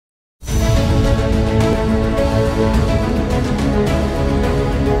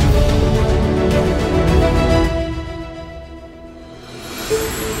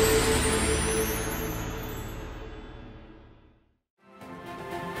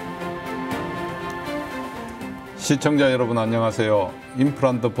시청자 여러분 안녕하세요.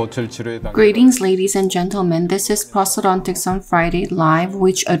 임플란트 보철 치료에 Greetings, ladies and gentlemen. This is Prosthodontics on Friday Live,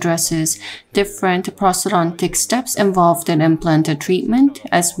 which addresses different prosthodontic steps involved in implant treatment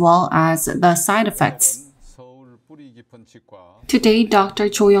as well as the side effects. Today, Dr.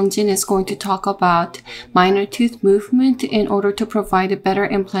 Cho Young-jin is going to talk about minor tooth movement in order to provide a better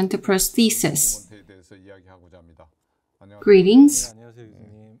implant prosthesis. Greetings.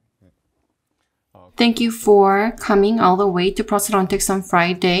 Thank you for coming all the way to Prosthodontics on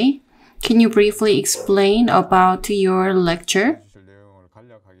Friday. Can you briefly explain about your lecture?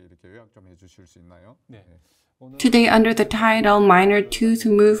 Today, under the title Minor Tooth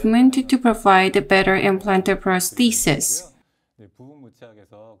Movement to Provide a Better Implant Prosthesis.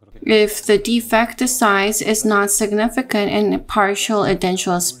 If the defect size is not significant in partial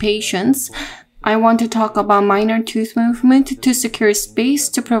edentulous patients, I want to talk about minor tooth movement to secure space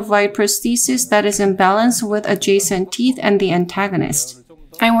to provide prosthesis that is in balance with adjacent teeth and the antagonist.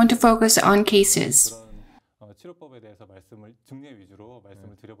 I want to focus on cases.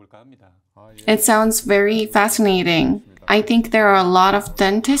 It sounds very fascinating. I think there are a lot of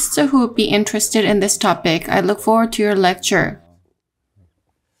dentists who would be interested in this topic. I look forward to your lecture.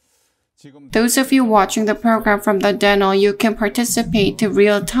 Those of you watching the program from the denall, you can participate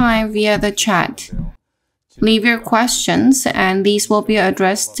real time via the chat. Leave your questions and these will be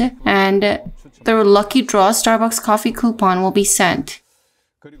addressed, and the lucky draw Starbucks coffee coupon will be sent.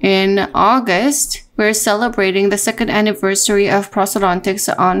 In August, we're celebrating the 2nd anniversary of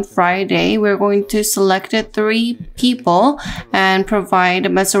Prosthodontics on Friday. We're going to select 3 people and provide a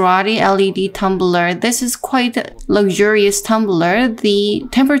Maserati LED tumbler. This is quite a luxurious tumbler. The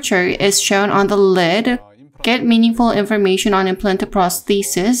temperature is shown on the lid. Get meaningful information on implant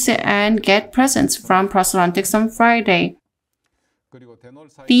prosthesis and get presents from Prosthodontics on Friday.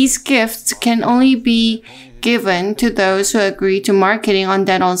 These gifts can only be given to those who agree to marketing on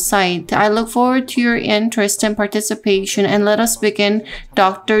denall's site. I look forward to your interest and participation, and let us begin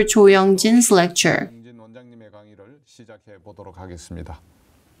Dr. Cho Young-jin's lecture.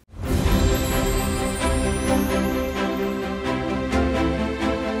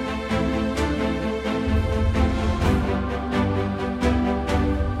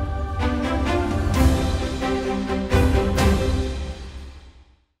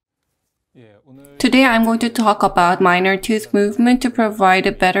 Today, I'm going to talk about minor tooth movement to provide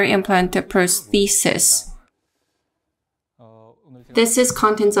a better implant prosthesis. This is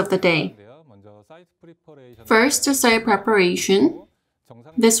contents of the day. First, site preparation.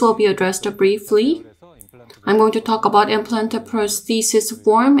 This will be addressed briefly. I'm going to talk about implant prosthesis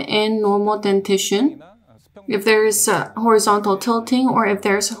form in normal dentition. If there is horizontal tilting or if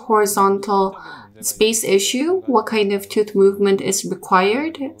there's horizontal space issue, what kind of tooth movement is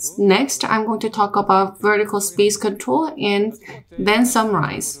required. Next, I'm going to talk about vertical space control and then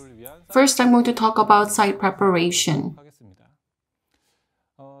summarize. First, I'm going to talk about site preparation.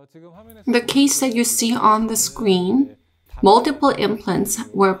 The case that you see on the screen, multiple implants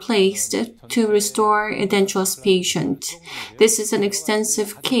were placed to restore edentulous patient. This is an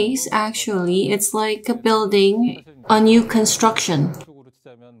extensive case. Actually, it's like building a new construction.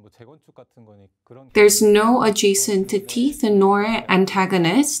 There's no adjacent teeth nor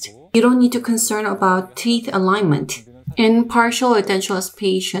antagonist. You don't need to concern about teeth alignment. In partial edentulous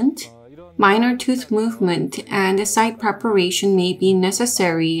patient, minor tooth movement and site preparation may be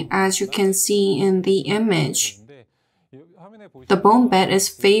necessary, as you can see in the image. The bone bed is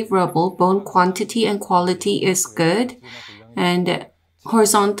favorable, bone quantity and quality is good, and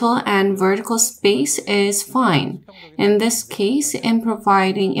horizontal and vertical space is fine. In this case, in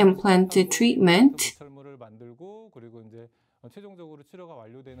providing implant treatment,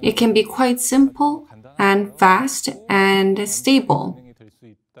 it can be quite simple and fast and stable.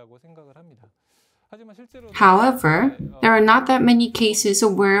 However, there are not that many cases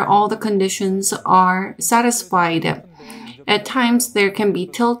where all the conditions are satisfied. At times, there can be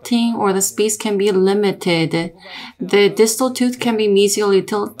tilting or the space can be limited. The distal tooth can be mesially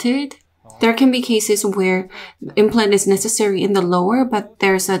tilted. There can be cases where implant is necessary in the lower, but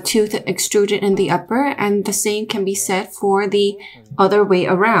there's a tooth extruded in the upper, and the same can be said for the other way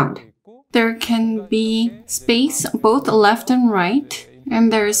around. There can be space both left and right,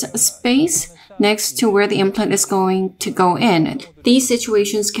 and there's a space next to where the implant is going to go in. These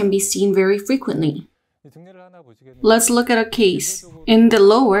situations can be seen very frequently. Let's look at a case. In the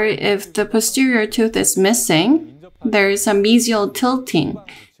lower, if the posterior tooth is missing, there is a mesial tilting.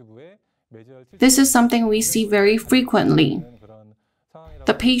 This is something we see very frequently.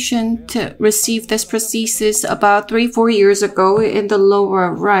 The patient received this prosthesis about 3-4 years ago. In the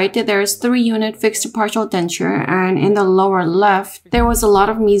lower right, there is 3-unit fixed partial denture, and in the lower left, there was a lot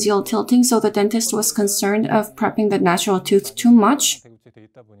of mesial tilting, so the dentist was concerned of prepping the natural tooth too much.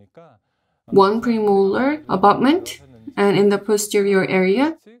 1 premolar abutment, and in the posterior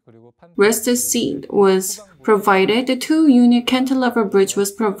area, rest seat was provided. The 2-unit cantilever bridge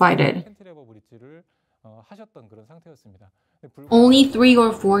was provided. Only 3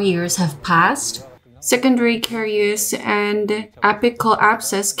 or 4 years have passed. Secondary caries and apical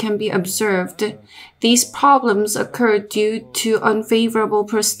abscess can be observed. These problems occur due to unfavorable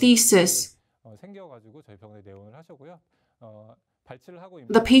prosthesis.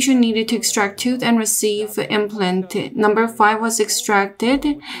 The patient needed to extract tooth and receive implant. Number 5 was extracted.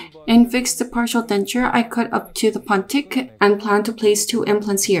 In fixed partial denture, I cut up to the pontic and plan to place 2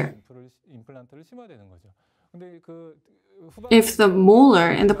 implants here. If the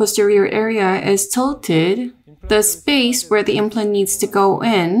molar in the posterior area is tilted, the space where the implant needs to go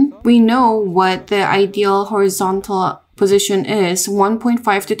in, we know what the ideal horizontal position is,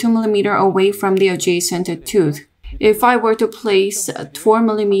 1.5 to 2 mm away from the adjacent tooth. If I were to place a 4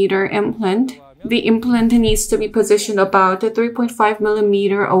 mm implant, the implant needs to be positioned about 3.5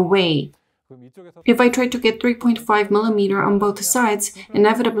 mm away. If I try to get 3.5 mm on both sides,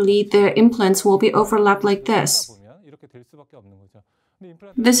 inevitably the implants will be overlapped like this.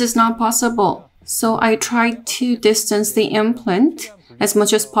 This is not possible. So I tried to distance the implant as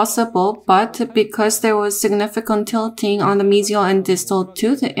much as possible, but because there was significant tilting on the mesial and distal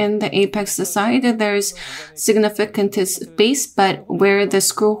tooth in the apex side, there's significant space, but where the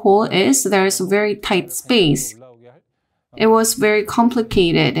screw hole is, there's very tight space. It was very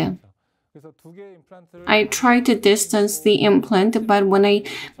complicated. I tried to distance the implant, but when I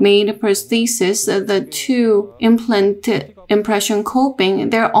made a prosthesis, the 2 implant impression coping,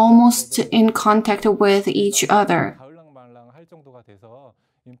 they're almost in contact with each other.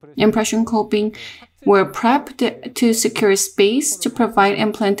 Impression coping were prepped to secure space to provide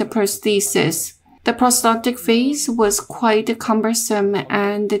implant prosthesis. The prosthodontic phase was quite cumbersome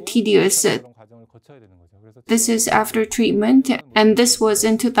and tedious. This is after treatment, and this was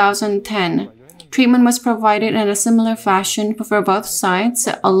in 2010. Treatment was provided in a similar fashion for both sides.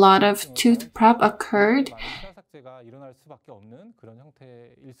 A lot of tooth prep occurred.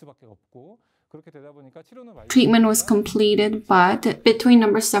 Treatment was completed, but between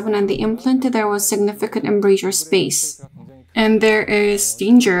number 7 and the implant, there was significant embrasure space. And there is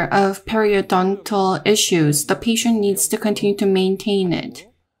danger of periodontal issues. The patient needs to continue to maintain it.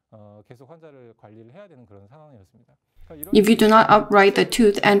 If you do not upright the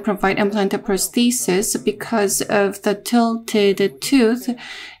tooth and provide implanted prosthesis because of the tilted tooth,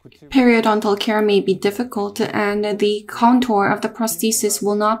 periodontal care may be difficult and the contour of the prosthesis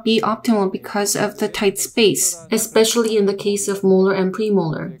will not be optimal because of the tight space, especially in the case of molar and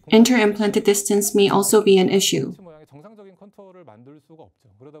premolar. Inter-implanted distance may also be an issue.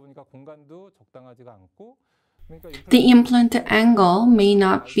 The implant angle may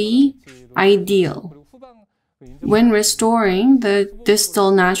not be ideal. When restoring the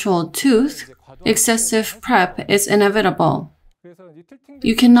distal natural tooth, excessive prep is inevitable.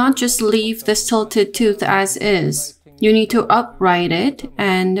 You cannot just leave this tilted tooth as is. You need to upright it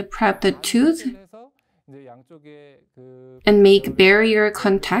and prep the tooth and make barrier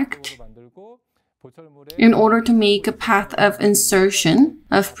contact in order to make a path of insertion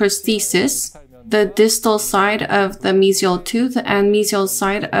of prosthesis. The distal side of the mesial tooth and mesial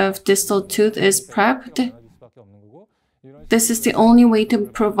side of distal tooth is prepped. This is the only way to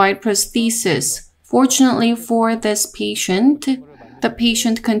provide prosthesis. Fortunately for this patient, the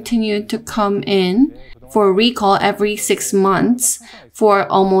patient continued to come in for recall every 6 months for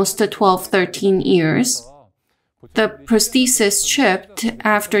almost 12-13 years. The prosthesis chipped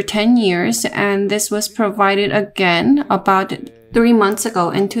after 10 years, and this was provided again about 3 months ago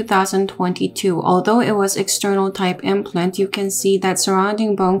in 2022. Although it was external type implant, you can see that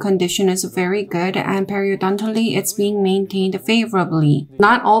surrounding bone condition is very good and periodontally it's being maintained favorably.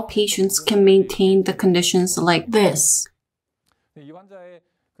 Not all patients can maintain the conditions like this.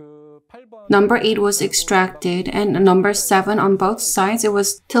 Number 8 was extracted and number 7 on both sides, it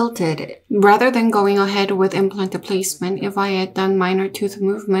was tilted. Rather than going ahead with implant placement, if I had done minor tooth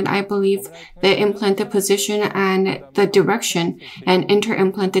movement, I believe the implanted position and the direction and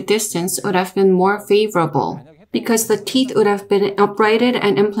inter-implanted distance would have been more favorable, because the teeth would have been uprighted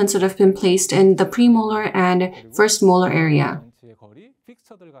and implants would have been placed in the premolar and first molar area.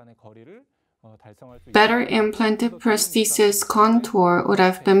 Better implanted prosthesis contour would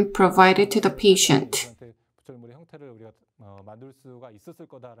have been provided to the patient. 보철물의 형태를 우리가 만들 수가 있었을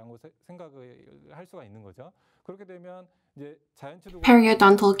거다라고 생각을 할 수가 있는 거죠. 그렇게 되면 이제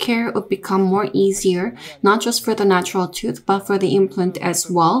Periodontal care would become more easier, not just for the natural tooth, but for the implant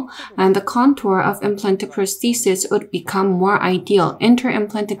as well, and the contour of implanted prosthesis would become more ideal.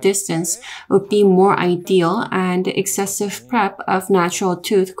 Inter-implanted distance would be more ideal, and excessive prep of natural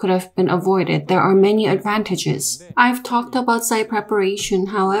tooth could have been avoided. There are many advantages. I've talked about site preparation,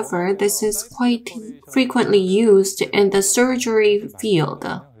 however, this is quite frequently used in the surgery field.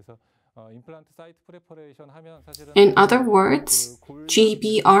 In other words,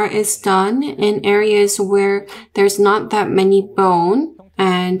 GBR is done in areas where there's not that many bone,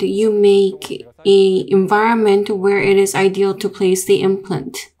 and you make an environment where it is ideal to place the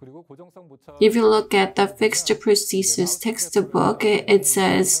implant. If you look at the fixed prosthesis textbook, it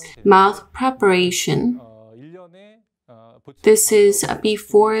says mouth preparation. This is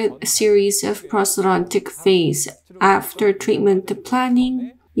before a series of prosthodontic phase. After treatment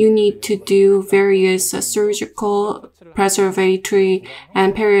planning, you need to do various surgical, preservatory,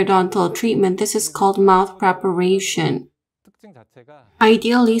 and periodontal treatment. This is called mouth preparation.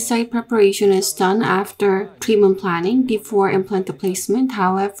 Ideally, site preparation is done after treatment planning, before implant placement.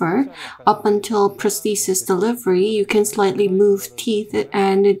 However, up until prosthesis delivery, you can slightly move teeth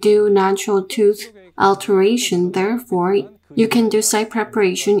and do natural tooth alteration. Therefore, you can do site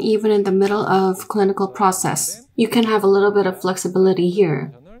preparation even in the middle of clinical process. You can have a little bit of flexibility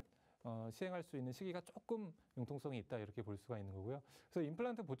here.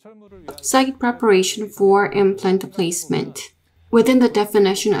 Site preparation for implant placement. Within the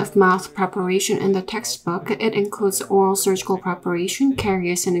definition of mouth preparation in the textbook, it includes oral surgical preparation,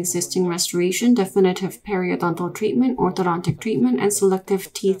 caries and existing restoration, definitive periodontal treatment, orthodontic treatment, and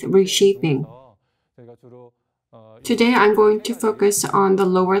selective teeth reshaping. Today, I'm going to focus on the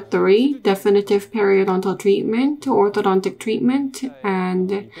lower three: definitive periodontal treatment, orthodontic treatment,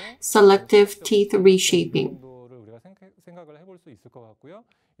 and selective teeth reshaping.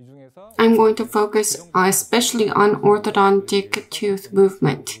 I'm going to focus especially on orthodontic tooth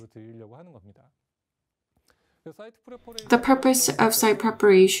movement. The purpose of site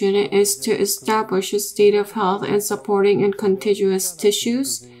preparation is to establish a state of health in supporting and contiguous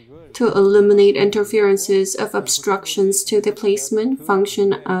tissues, to eliminate interferences of obstructions to the placement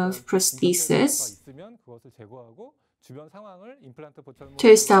function of prosthesis, to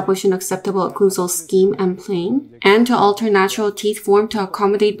establish an acceptable occlusal scheme and plane, and to alter natural teeth form to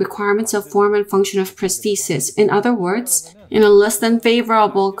accommodate requirements of form and function of prosthesis. In other words, in a less than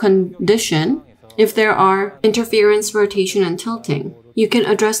favorable condition, if there are interference, rotation, and tilting, you can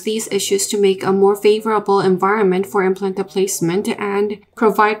address these issues to make a more favorable environment for implant placement and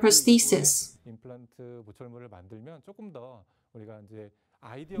provide prosthesis.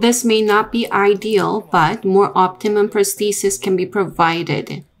 This may not be ideal, but more optimum prosthesis can be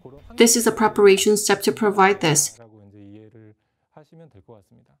provided. This is a preparation step to provide this.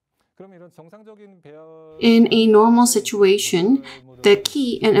 In a normal situation, the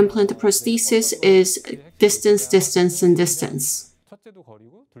key in implant prosthesis is distance, distance, and distance.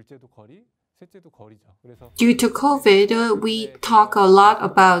 Due to COVID, we talk a lot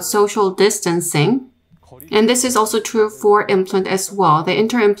about social distancing. And this is also true for implant as well. The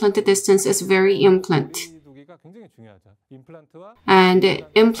inter-implanted distance is very important. And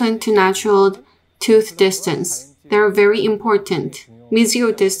implant to natural tooth distance, they are very important.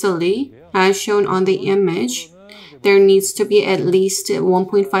 Mesiodistally, as shown on the image, there needs to be at least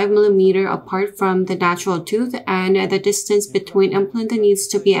 1.5 millimeter apart from the natural tooth, and the distance between implant needs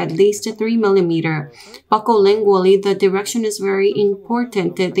to be at least 3 millimeter. Buccolingually, the direction is very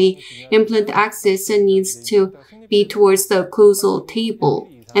important. The implant axis needs to be towards the occlusal table,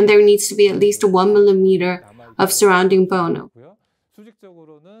 and there needs to be at least 1 millimeter of surrounding bone.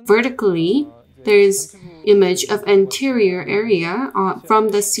 Vertically, there is image of anterior area. From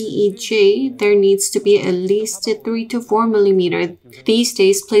the CEJ, there needs to be at least 3 to 4 millimeter. These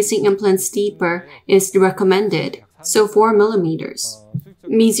days, placing implants deeper is recommended, so 4 millimeters.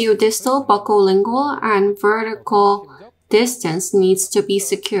 Mesiodistal, buccolingual, and vertical distance needs to be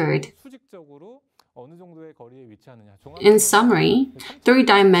secured. In summary,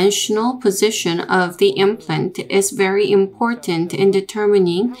 three-dimensional position of the implant is very important in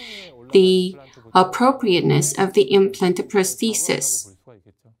determining the appropriateness of the implant prosthesis.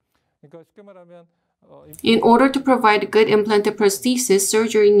 In order to provide good implant prosthesis,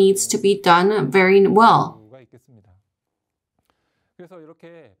 surgery needs to be done very well.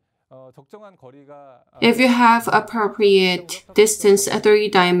 If you have appropriate distance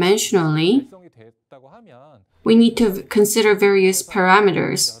three-dimensionally, we need to consider various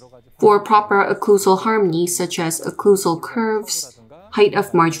parameters. for proper occlusal harmony, such as occlusal curves, height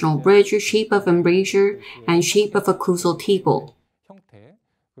of marginal bridge, shape of embrasure, and shape of occlusal table.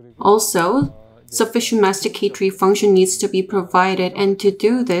 Also, sufficient masticatory function needs to be provided, and to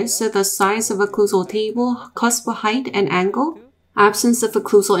do this, the size of occlusal table, cusp height, and angle, absence of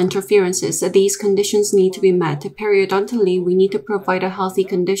occlusal interferences, these conditions need to be met. Periodontally, we need to provide a healthy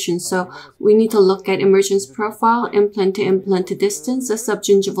condition, so we need to look at emergence profile, implant to implant distance,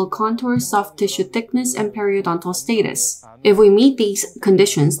 subgingival contour, soft tissue thickness, and periodontal status. If we meet these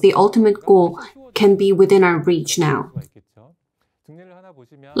conditions, the ultimate goal can be within our reach now.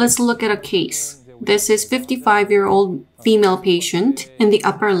 Let's look at a case. This is 55-year-old female patient. In the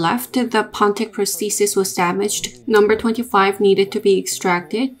upper left, the pontic prosthesis was damaged. Number 25 needed to be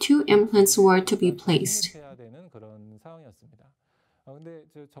extracted. 2 implants were to be placed.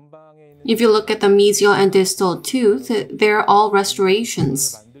 If you look at the mesial and distal tooth, they're all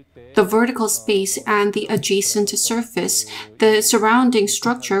restorations. The vertical space and the adjacent surface, the surrounding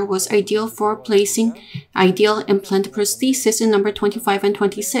structure was ideal for placing ideal implant prosthesis in number 25 and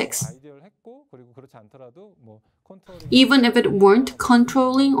 26. Even if it weren't,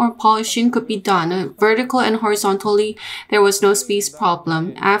 controlling or polishing could be done. Vertical and horizontally, there was no space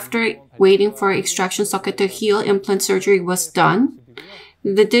problem. After waiting for extraction socket to heal, implant surgery was done.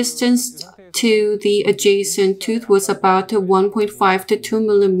 The distance to the adjacent tooth was about 1.5 to 2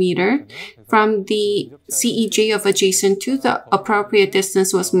 millimeter. From the CEJ of adjacent tooth, the appropriate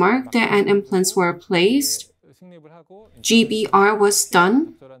distance was marked and implants were placed. GBR was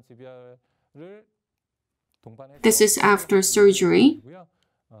done. This is after surgery.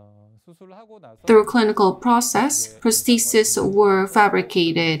 Through clinical process, prostheses were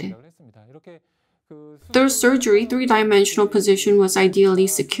fabricated. Through surgery, 3-dimensional position was ideally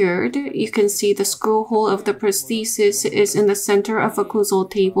secured. You can see the screw hole of the prosthesis is in the center of occlusal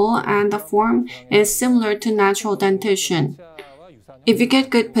table and the form is similar to natural dentition. If you get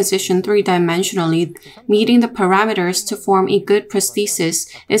good position 3-dimensionally, meeting the parameters to form a good prosthesis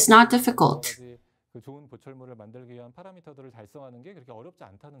is not difficult.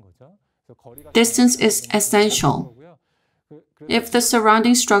 Distance is essential. If the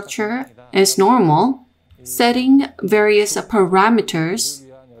surrounding structure is normal, setting various parameters,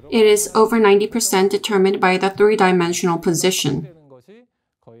 it is over 90% determined by the 3-dimensional position.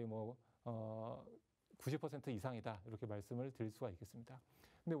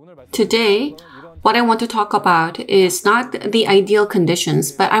 Today, what I want to talk about is not the ideal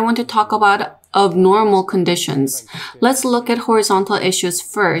conditions, but I want to talk about abnormal conditions. Let's look at horizontal issues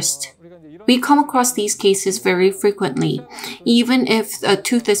first. We come across these cases very frequently. Even if a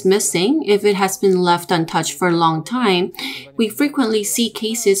tooth is missing, if it has been left untouched for a long time, we frequently see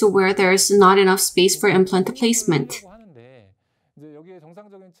cases where there is not enough space for implant placement.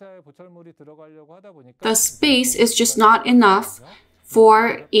 The space is just not enough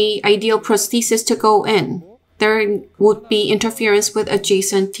for an ideal prosthesis to go in. There would be interference with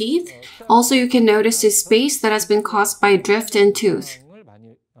adjacent teeth. Also, you can notice a space that has been caused by drift in tooth.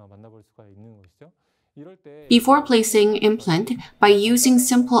 Before placing implant, by using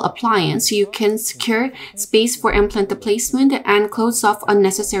simple appliance, you can secure space for implant placement and close off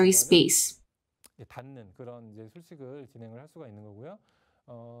unnecessary space.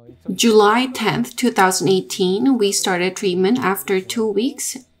 July 10th, 2018, we started treatment after 2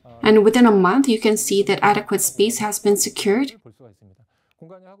 weeks, and within a month, you can see that adequate space has been secured.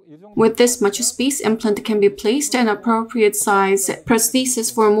 With this much space, implant can be placed and appropriate size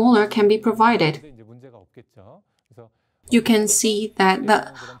prosthesis for molar can be provided. You can see that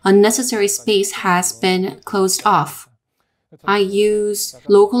the unnecessary space has been closed off. I use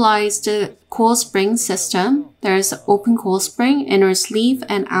localized coil spring system. There's open coil spring, inner sleeve,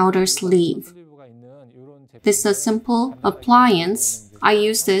 and outer sleeve. This is a simple appliance. I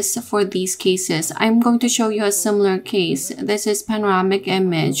use this for these cases. I'm going to show you a similar case. This is panoramic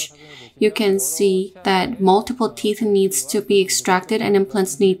image. You can see that multiple teeth needs to be extracted and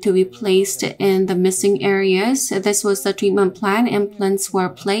implants need to be placed in the missing areas. This was the treatment plan. Implants were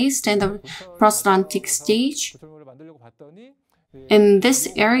placed in the prosthodontic stage. In this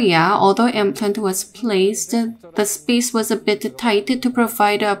area, although implant was placed, the space was a bit tight to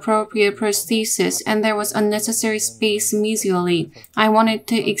provide appropriate prosthesis, and there was unnecessary space mesially. I wanted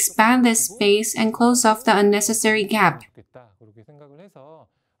to expand this space and close off the unnecessary gap.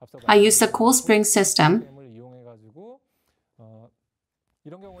 I used the coil spring system.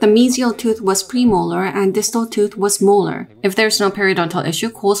 The mesial tooth was premolar and distal tooth was molar. If there's no periodontal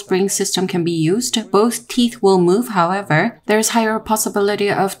issue, coil spring system can be used. Both teeth will move, however. There's higher possibility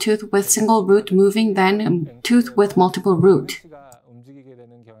of tooth with single root moving than tooth with multiple root.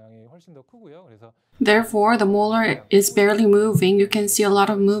 훨씬 더 크고요. 그래서 Therefore, the molar is barely moving. You can see a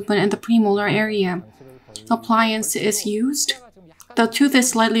lot of movement in the premolar area. Appliance is used. The tooth is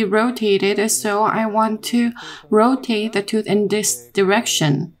slightly rotated, so I want to rotate the tooth in this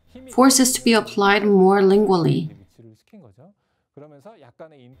direction. Force is to be applied more lingually. 위치를 시킨 거죠. 그러면서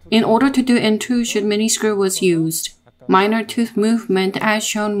약간의 In order to do intrusion, mini screw was used. Minor tooth movement, as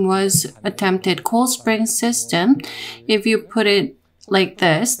shown, was attempted. Cold spring system, if you put it like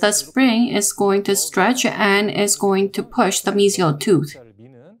this, the spring is going to stretch and is going to push the mesial tooth.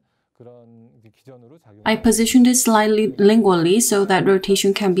 미는 그런 기전으로 작용. I positioned it slightly lingually so that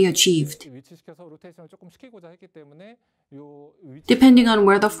rotation can be achieved. 위치시켜서 로테이션을 조금 시키고자 했기 때문에 요 위치 Depending on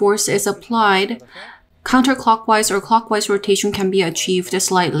where the force is applied, counterclockwise or clockwise rotation can be achieved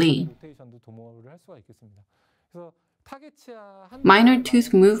slightly. 로테이션도 도모를 할 수가 있겠습니다. 그래서 타겟치아 한 Minor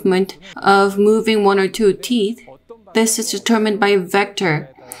tooth movement of moving one or two teeth, this is determined by vector.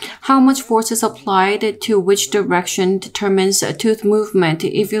 How much force is applied to which direction determines tooth movement.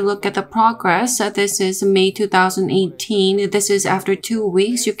 If you look at the progress, this is May 2018. This is after 2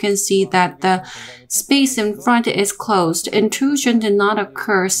 weeks. You can see that the space in front is closed. Intrusion did not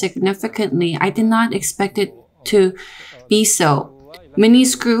occur significantly. I did not expect it to be so. Mini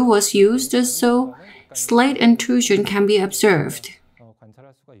screw was used, so slight intrusion can be observed.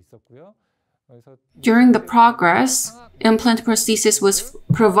 관찰할 수가 있었고요. 그래서 During the progress, implant prosthesis was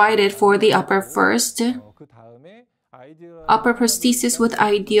provided for the upper first. 그 다음에 아이디어 Upper prosthesis with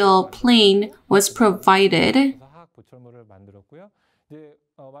ideal plane was provided. 하악 보철물을 만들었고요. 이제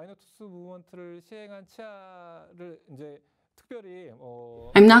마이너 투스 무브먼트를 시행한 치아를 이제 특별히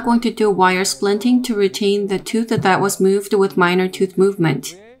I'm not going to do wire splinting to retain the tooth that was moved with minor tooth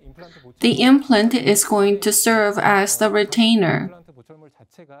movement. 임플란트 보철 The implant is going to serve as the retainer. 임플란트 보철물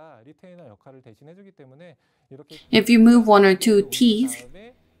자체가 리테이너 역할을 대신해주기 때문에 이렇게 If you move one or two teeth,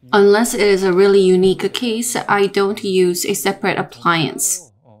 다음에 unless it is a really unique case, I don't use a separate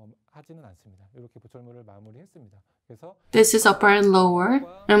appliance. 하지는 않습니다. 이렇게 보철물을 마무리했습니다. 그래서 This is upper and lower.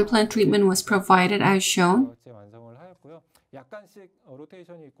 Implant treatment was provided as shown. 제 완성을 하였고요. 약간씩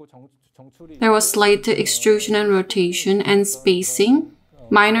로테이션이 있고 정출이 There was slight extrusion and rotation and spacing.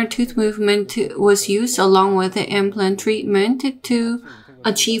 Minor tooth movement was used along with the implant treatment to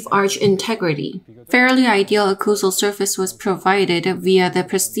achieve arch integrity. Fairly ideal occlusal surface was provided via the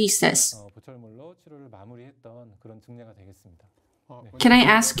prosthesis. 보철물로 치료를 마무리했던 그런 증례가 되겠습니다. Can I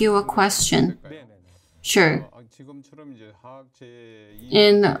ask you a question? 네네네. Sure. 지금처럼 이제 하악체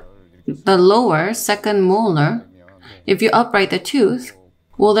In the lower second molar, if you upright the tooth,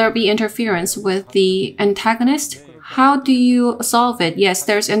 will there be interference with the antagonist? How do you solve it? Yes,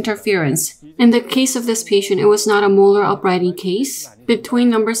 there's interference. In the case of this patient, it was not a molar uprighting case. Between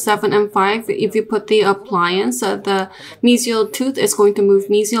number 7 and 5, if you put the appliance, the mesial tooth is going to move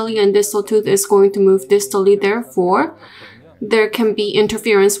mesially and distal tooth is going to move distally. Therefore, there can be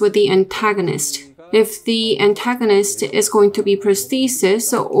interference with the antagonist. If the antagonist is going to be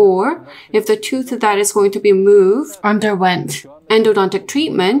prosthesis, or if the tooth that is going to be moved underwent endodontic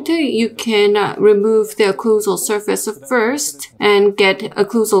treatment, you can remove the occlusal surface first and get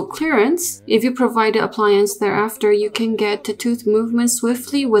occlusal clearance. If you provide the appliance thereafter, you can get the tooth movement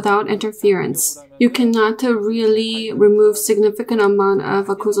swiftly without interference. You cannot really remove significant amount of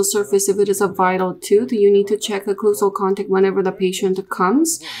occlusal surface if it is a vital tooth. You need to check occlusal contact whenever the patient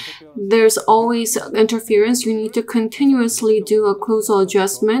comes. There's always interference. You need to continuously do occlusal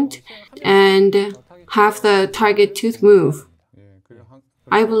adjustment and have the target tooth move.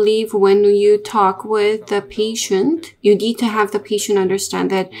 I believe when you talk with the patient, you need to have the patient understand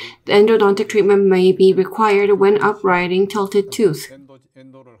that the endodontic treatment may be required when uprighting tilted tooth.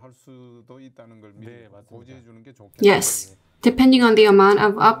 엔도를 할 수도 있다는 걸 미리 고지해 주는 게 좋겠네요. Yes. Depending on the amount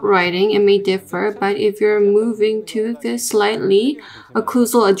of uprighting, it may differ, but if you're moving tooth slightly,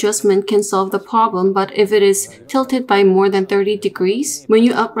 occlusal adjustment can solve the problem. But if it is tilted by more than 30 degrees, when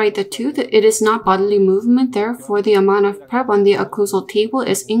you upright the tooth, it is not bodily movement. Therefore, the amount of prep on the occlusal table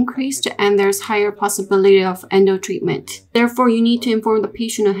is increased and there's higher possibility of endo treatment. Therefore, you need to inform the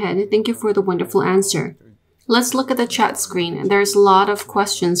patient ahead. Thank you for the wonderful answer. Let's look at the chat screen. There's a lot of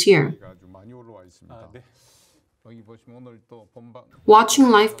questions here. 아주 많이 올라와 있습니다. 여기 보시면 오늘 또 본방 Watching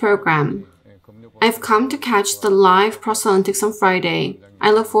live program. I've come to catch the live prosthodontics on Friday.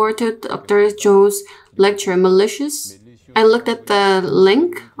 I look forward to Dr. Joe's lecture, Malicious. I looked at the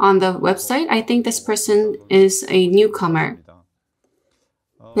link on the website. I think this person is a newcomer.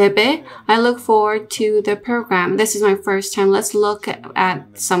 Bebe, I look forward to the program. This is my first time. Let's look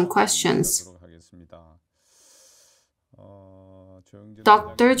at some questions.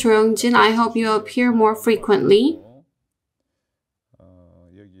 Dr. Joyongjin, I hope you appear more frequently.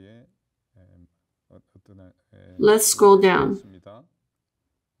 Let's scroll down.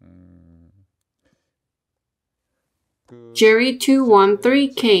 Jerry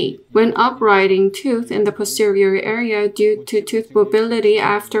 213K. When uprighting tooth in the posterior area due to tooth mobility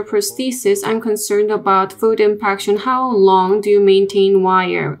after prosthesis, I'm concerned about food impaction. How long do you maintain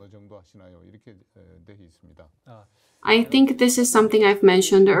wire? I think this is something I've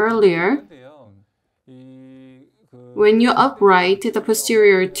mentioned earlier. When you upright the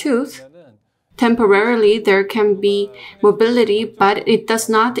posterior tooth, temporarily there can be mobility, but it does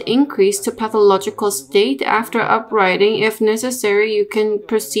not increase to pathological state. After uprighting, if necessary, you can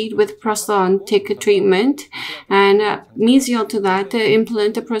proceed with prosthodontic treatment. And mesial to that, the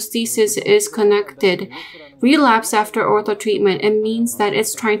implant prosthesis is connected. Relapse after ortho treatment, it means that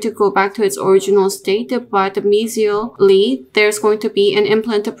it's trying to go back to its original state, but mesially, there's going to be an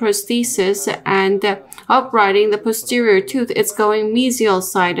implant prosthesis, and uprighting the posterior tooth, it's going mesial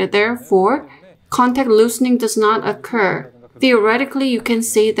side. Therefore, contact loosening does not occur. Theoretically, you can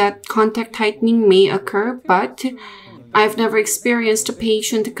say that contact tightening may occur, but I've never experienced a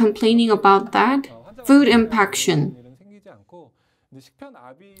patient complaining about that. Food impaction.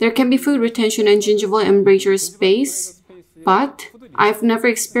 There can be food retention and gingival embrasure space, but I've never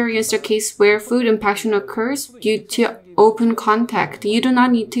experienced a case where food impaction occurs due to open contact. You do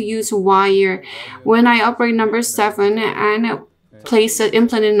not need to use wire. When I upright number 7 and place an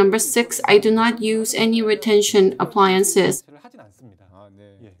implant in number 6, I do not use any retention appliances.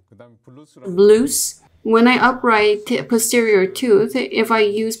 Loose. When I upright posterior tooth, if I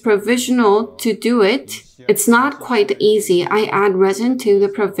use provisional to do it, it's not quite easy. I add resin to the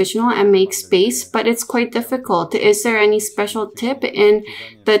provisional and make space, but it's quite difficult. Is there any special tip in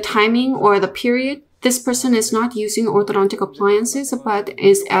the timing or the period? This person is not using orthodontic appliances, but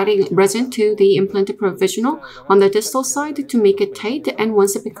is adding resin to the implanted provisional on the distal side to make it tight, and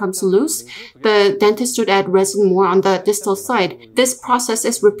once it becomes loose, the dentist would add resin more on the distal side. This process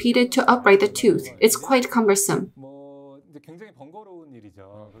is repeated to upright the tooth. It's quite cumbersome.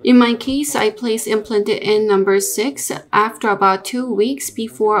 In my case, I place implant in number 6. After about 2 weeks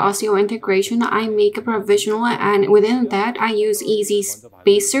before osseointegration, I make a provisional, and within that, I use easy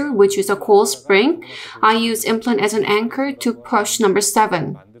spacer, which is a coil spring. I use implant as an anchor to push number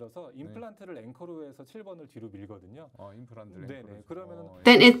 7.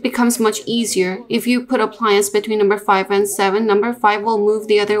 Then it becomes much easier. If you put appliance between number 5 and 7, number 5 will move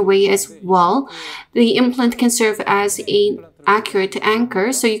the other way as well. The implant can serve as an accurate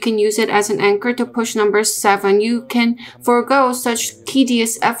anchor, so you can use it as an anchor to push number 7. You can forego such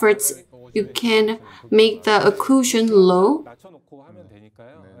tedious efforts. You can make the occlusion low,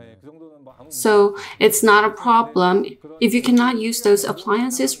 so it's not a problem. If you cannot use those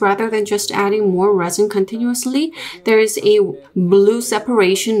appliances, rather than just adding more resin continuously, there is a blue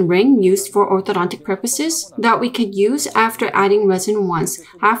separation ring used for orthodontic purposes that we could use after adding resin once.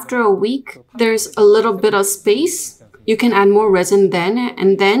 After a week, there's a little bit of space. You can add more resin then,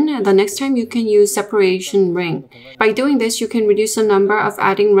 and then the next time you can use separation ring. By doing this, you can reduce the number of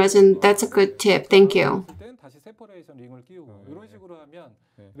adding resin. That's a good tip. Thank you.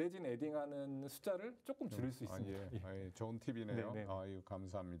 레진 에딩하는 숫자를 조금 줄일 수 있습니다. 좋은 팁이네요.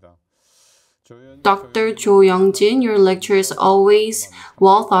 감사합니다. Dr. Jo Young-jin, your lecture is always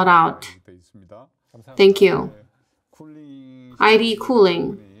well thought out. Thank you. ID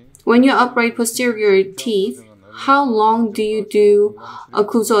cooling. When you upright posterior teeth, how long do you do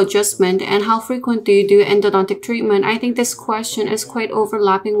occlusal adjustment, and how frequent do you do endodontic treatment? I think this question is quite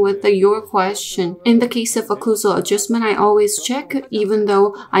overlapping with your question. In the case of occlusal adjustment, I always check, even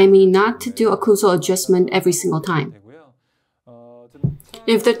though I may not do occlusal adjustment every single time.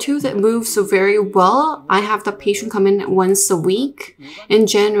 If the tooth moves very well, I have the patient come in once a week. In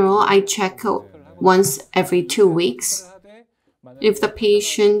general, I check once every 2 weeks. If the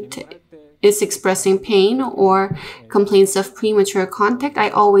patient is expressing pain or complaints of premature contact, I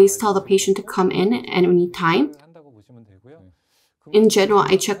always tell the patient to come in at any time. In general,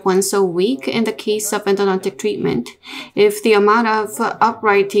 I check once a week. In the case of endodontic treatment, if the amount of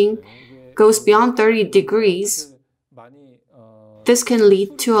uprighting goes beyond 30 degrees, this can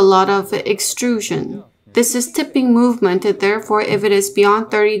lead to a lot of extrusion. This is tipping movement, therefore, if it is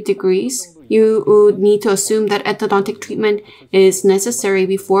beyond 30 degrees, you would need to assume that endodontic treatment is necessary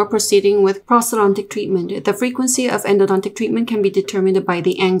before proceeding with prosthodontic treatment. The frequency of endodontic treatment can be determined by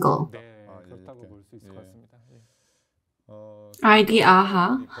the angle. ID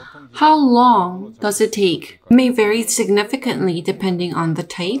AHA. How long does it take? It may vary significantly depending on the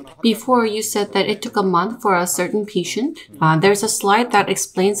type. Before, you said that it took a month for a certain patient. There's a slide that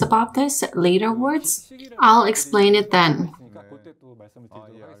explains about this laterwards. I'll explain it then.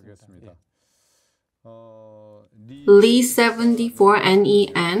 Lee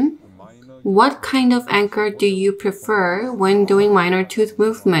 74NEN. What kind of anchor do you prefer when doing minor tooth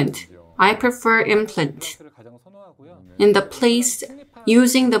movement? I prefer implant.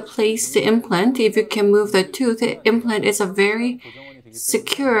 Using the placed implant, if you can move the tooth, implant is a very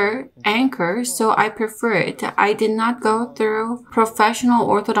secure anchor, so I prefer it. I did not go through professional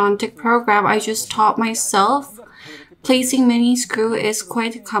orthodontic program. I just taught myself. Placing mini screw is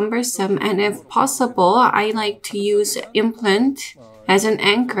quite cumbersome, and if possible, I like to use implant as an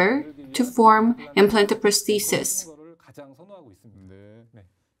anchor to form implanted prosthesis.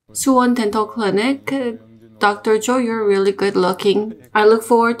 Suwon Dental Clinic. Dr. Jo, you're really good looking. I look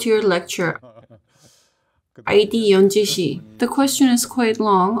forward to your lecture. ID Yeonji-shi. The question is quite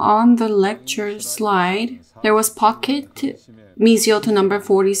long. On the lecture slide, there was pocket mesial to number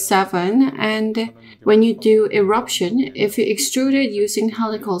 47, and when you do eruption, if you extrude it using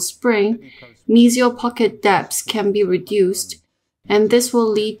helical spring, mesial pocket depths can be reduced, and this will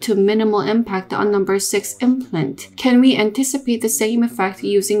lead to minimal impact on number 6 implant. Can we anticipate the same effect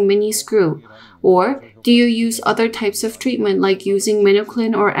using mini screw? Or do you use other types of treatment like using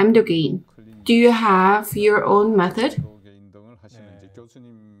Minoclin or Emdogain? Do you have your own method?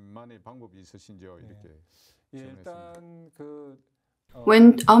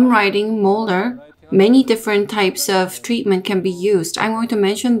 When writing molar, many different types of treatment can be used. I'm going to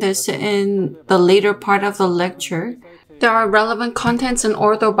mention this in the later part of the lecture. There are relevant contents in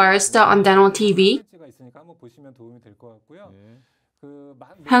Ortho Barista on Dental TV.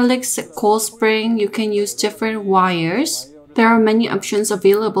 Helix cold spring, you can use different wires. There are many options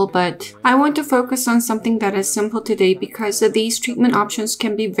available, but I want to focus on something that is simple today because these treatment options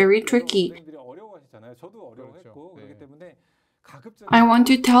can be very tricky. I want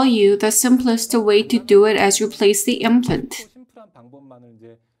to tell you the simplest way to do it as you place the implant.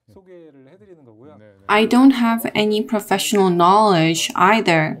 I don't have any professional knowledge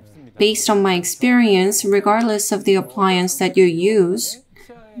either. Based on my experience, regardless of the appliance that you use,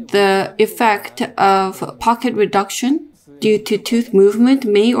 the effect of pocket reduction due to tooth movement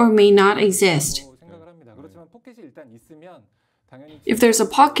may or may not exist. If there's a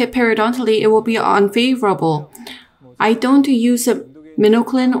pocket periodontally, it will be unfavorable. I don't use a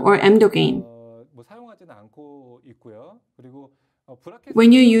Minoclin or Emdogain.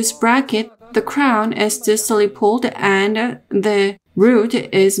 When you use bracket, the crown is distally pulled and the root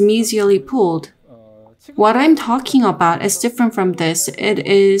is mesially pulled. What I'm talking about is different from this. It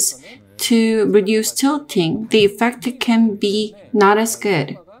is to reduce tilting. The effect can be not as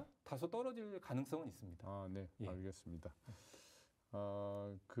good.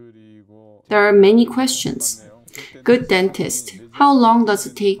 There are many questions. Good dentist. How long does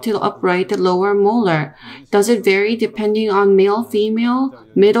it take to upright the lower molar? Does it vary depending on male, female,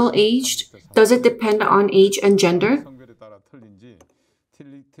 middle-aged? Does it depend on age and gender?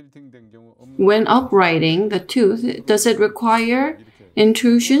 When uprighting the tooth, does it require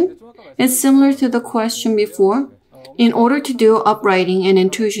intrusion? It's similar to the question before. In order to do uprighting and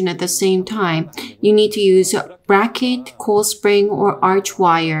intrusion at the same time, you need to use bracket, cold spring, or arch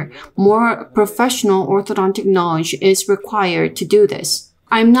wire. More professional orthodontic knowledge is required to do this.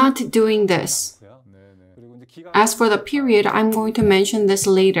 I'm not doing this. As for the period, I'm going to mention this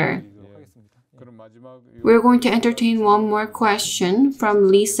later. We're going to entertain one more question from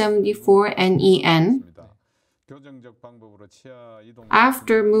Lee 74NEN.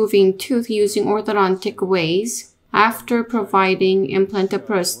 After moving tooth using orthodontic ways, after providing implanted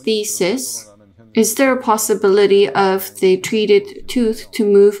prosthesis, is there a possibility of the treated tooth to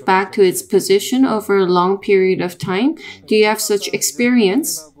move back to its position over a long period of time? Do you have such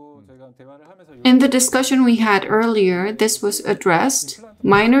experience? In the discussion we had earlier, this was addressed.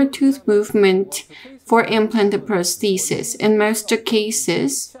 Minor tooth movement for implanted prosthesis. In most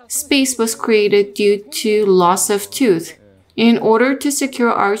cases, space was created due to loss of tooth. In order to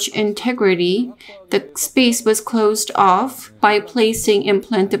secure arch integrity, the space was closed off by placing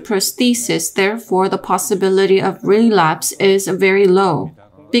implanted prosthesis. Therefore, the possibility of relapse is very low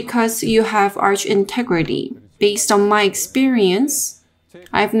because you have arch integrity. Based on my experience,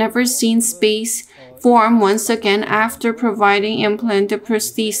 I've never seen space form once again after providing implanted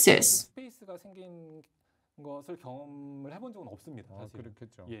prosthesis.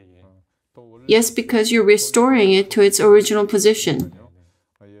 Yes, because you're restoring it to its original position.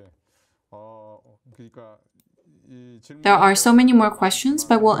 There are so many more questions,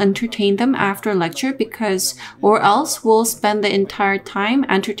 but we'll entertain them after lecture or else we'll spend the entire time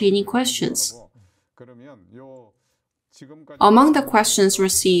entertaining questions. Among the questions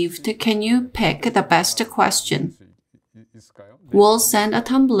received, can you pick the best question? We'll send a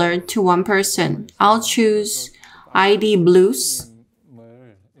tumbler to one person. I'll choose ID Blues.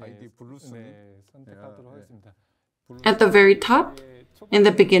 At the very top, in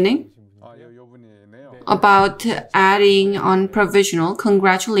the beginning, about adding on provisional,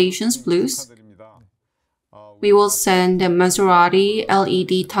 congratulations, Blues. We will send a Maserati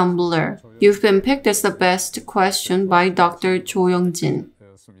LED tumbler. You've been picked as the best question by Dr. Cho Young-jin.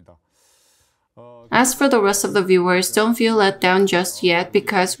 As for the rest of the viewers, don't feel let down just yet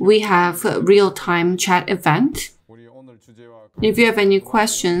because we have a real-time chat event. If you have any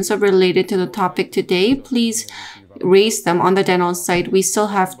questions related to the topic today, please raise them on the denall site. We still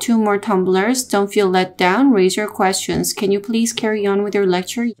have 2 more tumblers. Don't feel let down. Raise your questions. Can you please carry on with your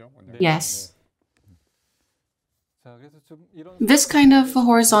lecture? Yes. This kind of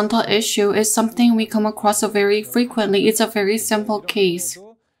horizontal issue is something we come across very frequently. It's a very simple case.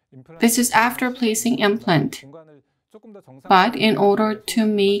 This is after placing implant. But in order to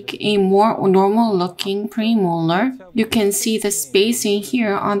make a more normal looking premolar, you can see the spacing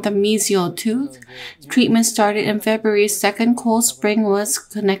here on the mesial tooth. Treatment started in February 2nd. Cold spring was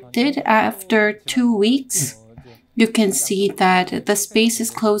connected after 2 weeks. You can see that the space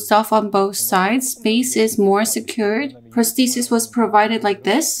is closed off on both sides. Space is more secured. Prosthesis was provided like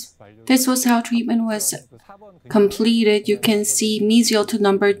this. This was how treatment was completed. You can see mesial to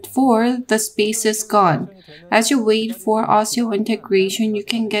number 4, the space is gone. As you wait for osseointegration, you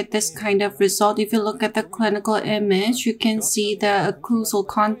can get this kind of result. If you look at the clinical image, you can see the occlusal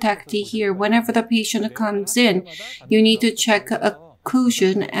contact here. Whenever the patient comes in, you need to check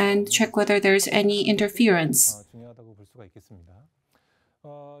occlusion and check whether there's any interference.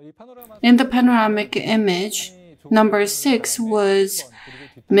 In the panoramic image, number 6 was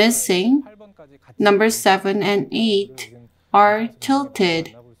missing. Number 7 and 8 are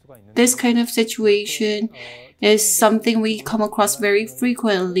tilted. This kind of situation is something we come across very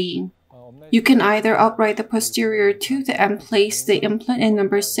frequently. You can either upright the posterior tooth and place the implant in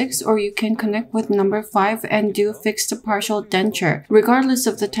number 6, or you can connect with number 5 and do fixed partial denture. Regardless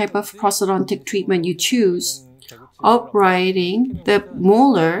of the type of prosthodontic treatment you choose, uprighting the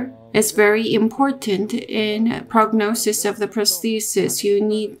molar is very important in prognosis of the prosthesis. You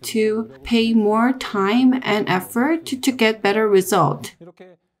need to pay more time and effort to get better result.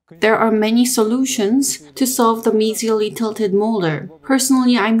 There are many solutions to solve the mesially tilted molar.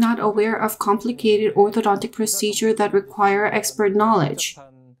 Personally, I'm not aware of complicated orthodontic procedure that require expert knowledge.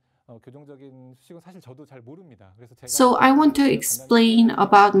 So I want to explain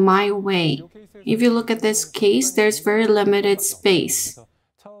about my way. If you look at this case, there's very limited space.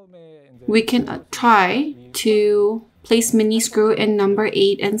 We can try to place mini screw in number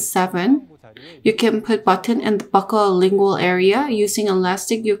 8 and 7. You can put button in the buccal lingual area. Using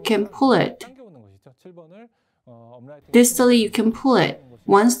elastic, you can pull it. Distally, you can pull it.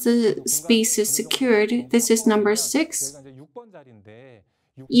 Once the space is secured, this is number 6.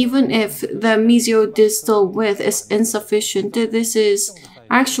 Even if the mesiodistal width is insufficient, this is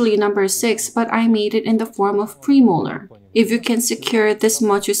actually number 6, but I made it in the form of premolar. If you can secure this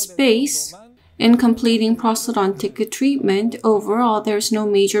much space, in completing prosthodontic treatment, overall there's no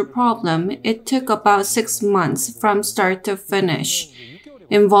major problem. It took about 6 months from start to finish,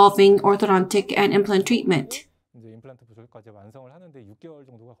 involving orthodontic and implant treatment.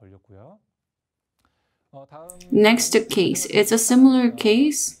 Next case, it's a similar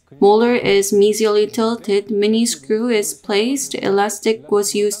case. Molar is mesially tilted, mini screw is placed, elastic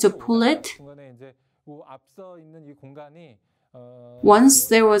was used to pull it. Once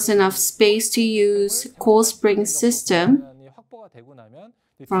there was enough space to use coil spring system,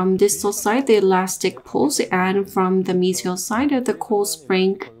 from distal side the elastic pulls, and from the mesial side the coil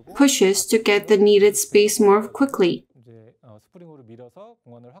spring pushes to get the needed space more quickly.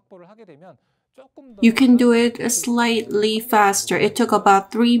 You can do it slightly faster. It took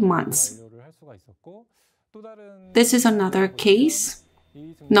about 3 months. This is another case.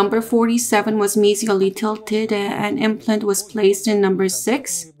 Number 47 was mesially tilted and implant was placed in number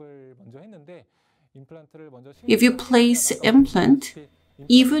 6. If you place implant,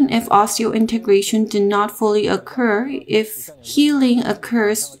 even if osseointegration did not fully occur, if healing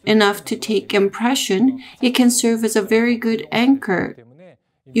occurs enough to take impression, it can serve as a very good anchor.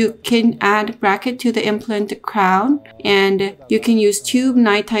 You can add bracket to the implant crown, and you can use tube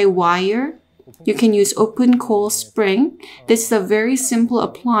night-tie wire. You can use open coil spring. This is a very simple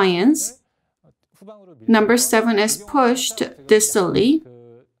appliance. Number 7 is pushed distally.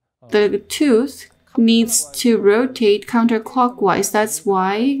 The tooth needs to rotate counterclockwise. That's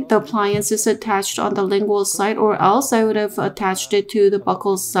why the appliance is attached on the lingual side, or else I would have attached it to the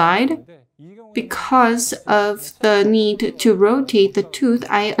buccal side. Because of the need to rotate the tooth,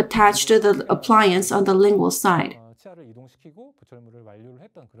 I attached the appliance on the lingual side. 치아를 이동시키고 보철물을 완료를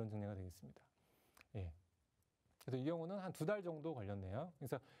했던 그런 증례가 되겠습니다. 예. 그래서 이 경우는 한 2달 정도 걸렸네요.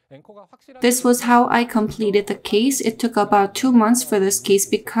 그래서 앵커가 확실하게 This was how I completed the case. It took about 2 months for this case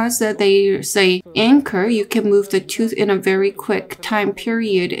because they say anchor, you can move the tooth in a very quick time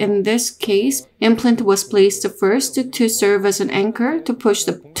period. In this case, implant was placed first to serve as an anchor to push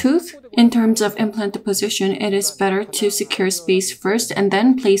the tooth. In terms of implant position, it is better to secure space first and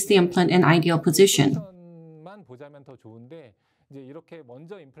then place the implant in ideal position. 만 보자면 더 좋은데 이제 이렇게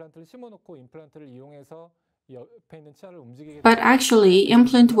먼저 임플란트를 심어놓고 임플란트를 이용해서 옆에 있는 치아를 움직이게 But actually,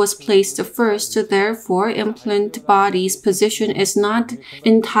 implant was placed first, therefore, implant body's position is not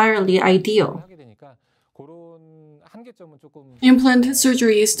entirely ideal. 하게 되니까 그런 한계점은 조금 Implant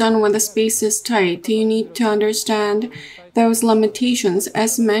surgery is done when the space is tight. You need to understand those limitations.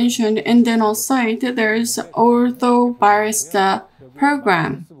 As mentioned in dental site, there's OSSTEM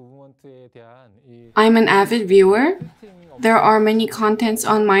program. 무브먼트에 대한 이 I'm an avid viewer. There are many contents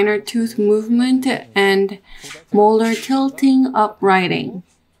on minor tooth movement and molar tilting, uprighting.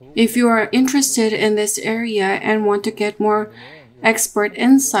 If you are interested in this area and want to get more expert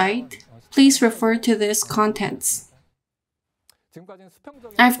insight, please refer to these contents. 지금까지는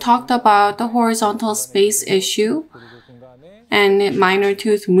수평적인 I've talked about the horizontal space issue and minor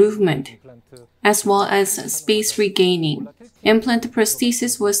tooth movement, as well as space regaining. Implant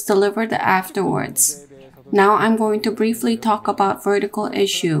prosthesis was delivered afterwards. Now I'm going to briefly talk about vertical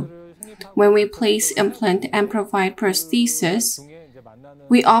issue. When we place implant and provide prosthesis,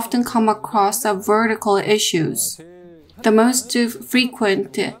 we often come across the vertical issues. The most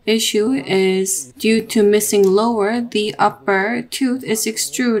frequent issue is due to missing lower, the upper tooth is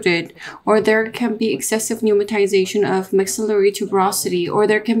extruded, or there can be excessive pneumatization of maxillary tuberosity, or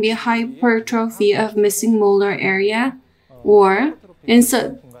there can be hypertrophy of missing molar area, or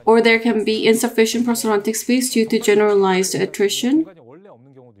there can be insufficient prosthodontic space due to generalized attrition. 원래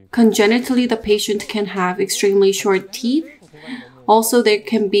없는 경우도 있고 Congenitally, the patient can have extremely short teeth. Also, there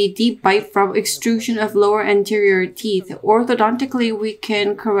can be deep bite from extrusion of lower anterior teeth. Orthodontically, we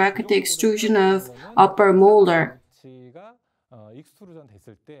can correct the extrusion of upper molar. 치가 익스트루전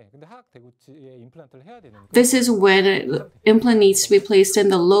됐을 때 근데 하악 대구치에 임플란트를 해야 되는 This is when implant needs to be placed in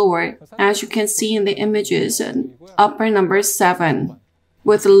the lower. As you can see in the images, upper number 7.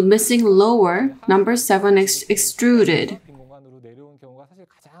 With missing lower, number 7 is extruded. 빈 공간으로 내려온 경우가 사실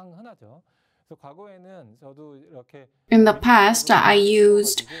가장 흔하죠. 그래서 과거에는 저도 이렇게 In the past, I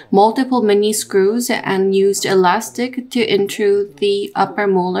used multiple mini screws and used elastic to intrude the upper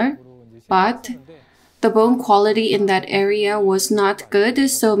molar, but the bone quality in that area was not good,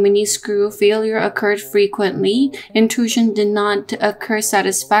 so mini screw failure occurred frequently. Intrusion did not occur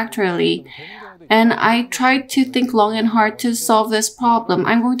satisfactorily. And I tried to think long and hard to solve this problem.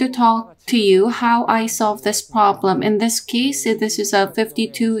 I'm going to talk to you how I solved this problem. In this case, this is a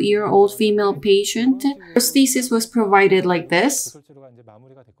 52-year-old female patient. Prosthesis was provided like this. 설치로가 이제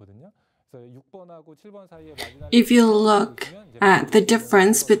마무리가 됐거든요. 그래서 6번하고 7번 사이에 마지막 If you look at the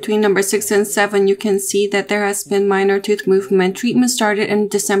difference between number 6 and 7, you can see that there has been minor tooth movement. Treatment started in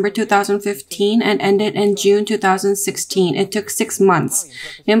December 2015 and ended in June 2016. It took 6 months.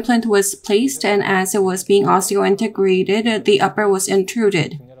 Implant was placed, and as it was being osseointegrated, the upper was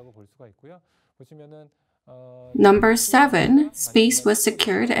intruded. 증례라고 볼 수가 있고요. 보시면은 Number 7, space was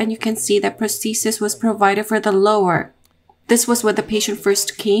secured, and you can see that prosthesis was provided for the lower. This was when the patient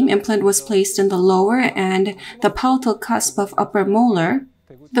first came. Implant was placed in the lower and the palatal cusp of upper molar.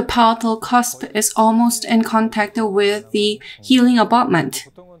 The palatal cusp is almost in contact with the healing abutment.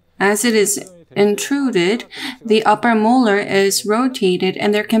 As it is intruded, the upper molar is rotated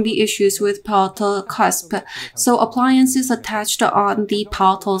and there can be issues with palatal cusp. So appliance is attached on the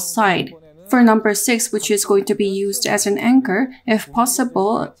palatal side. For number 6, which is going to be used as an anchor, if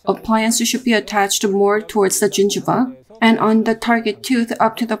possible, appliance should be attached more towards the gingiva. And on the target tooth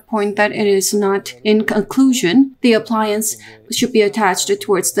up to the point that it is not in occlusion, the appliance should be attached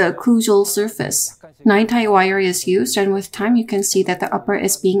towards the occlusal surface. 9-tie wire is used, and with time you can see that the upper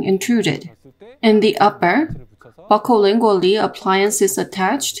is being intruded. In the upper, buccolingually, appliance is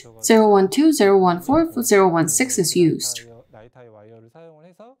attached. 012, 014, 016 is used. 나이타이 와이어를 사용을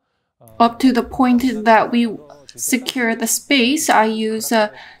해서 Up to the point that we secure the space, I use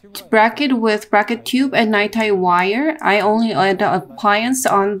a bracket with bracket tube and 9-tie wire. I only add the appliance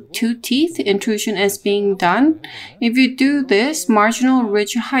on 2 teeth. Intrusion is being done. If you do this, marginal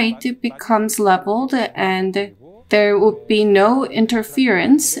ridge height becomes leveled and there will be no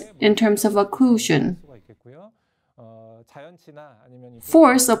interference in terms of occlusion. 수가 있겠고요. 자연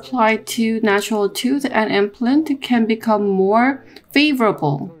force applied to natural tooth and implant can become more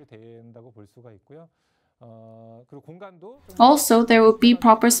favorable. Also, there will be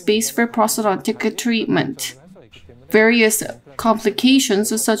proper space for prosthodontic treatment. Various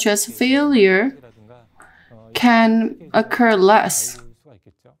complications such as failure can occur less.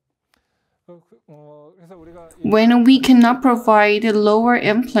 When we cannot provide lower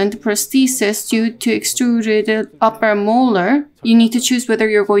implant prosthesis due to extruded upper molar, you need to choose whether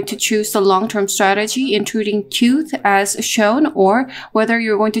you're going to choose the long-term strategy, intruding tooth as shown, or whether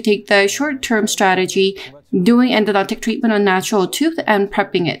you're going to take the short-term strategy, doing endodontic treatment on natural tooth and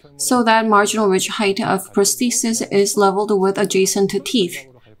prepping it, so that marginal ridge height of prosthesis is leveled with adjacent to teeth.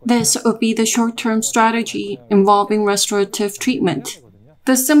 This would be the short-term strategy involving restorative treatment.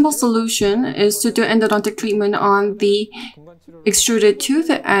 The simple solution is to do endodontic treatment on the extruded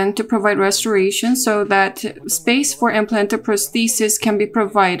tooth and to provide restoration so that space for implanted prosthesis can be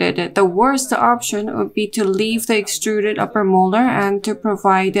provided. The worst option would be to leave the extruded upper molar and to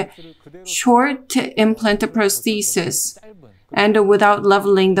provide short implanted prosthesis and without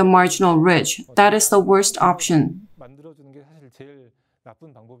leveling the marginal ridge. That is the worst option.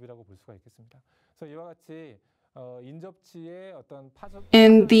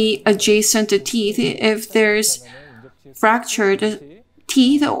 In the adjacent teeth, if there's fractured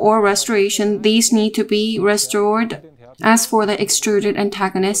teeth or restoration, these need to be restored. As for the extruded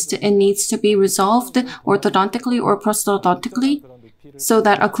antagonist, it needs to be resolved orthodontically or prosthodontically so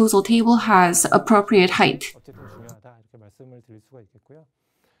that occlusal table has appropriate height.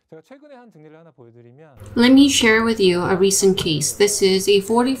 Let me share with you a recent case. This is a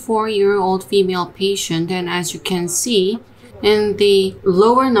 44-year-old female patient, and as you can see, in the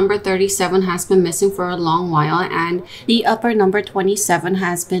lower number 37 has been missing for a long while, and the upper number 27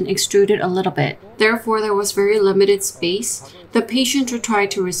 has been extruded a little bit. Therefore, there was very limited space. The patient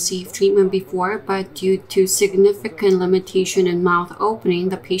tried to receive treatment before, but due to significant limitation in mouth opening,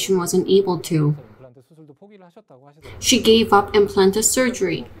 the patient wasn't able to. She gave up implant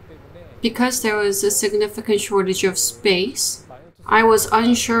surgery. Because there was a significant shortage of space, I was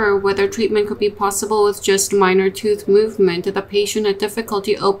unsure whether treatment could be possible with just minor tooth movement. The patient had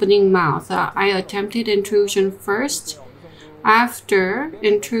difficulty opening mouth. I attempted intrusion first. After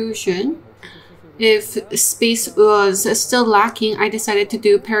intrusion, if space was still lacking, I decided to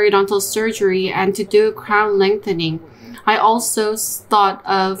do periodontal surgery and to do crown lengthening. I also thought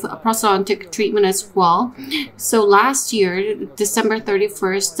of prosthodontic treatment as well. So last year, December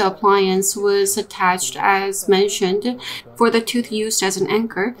 31st, the appliance was attached as mentioned. For the tooth used as an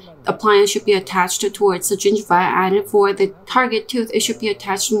anchor, the appliance should be attached towards the gingiva, and for the target tooth, it should be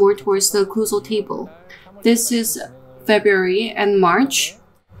attached more towards the occlusal table. This is February and March.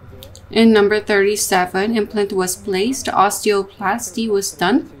 In number 37, implant was placed, osteoplasty was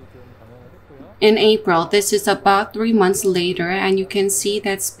done. In April, this is about 3 months later, and you can see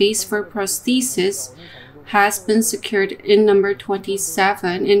that space for prosthesis has been secured in number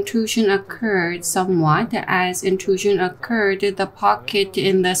 27. Intrusion occurred somewhat. As intrusion occurred, the pocket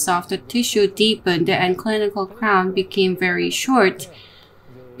in the soft tissue deepened and clinical crown became very short.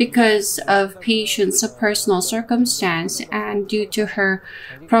 Because of patient's personal circumstance and due to her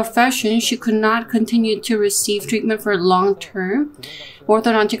profession, she could not continue to receive treatment for long term.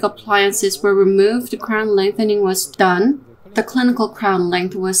 Orthodontic appliances were removed, crown lengthening was done, the clinical crown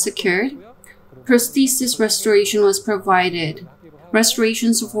length was secured, prosthesis restoration was provided.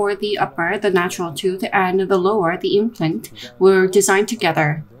 Restorations for the upper, the natural tooth, and the lower, the implant, were designed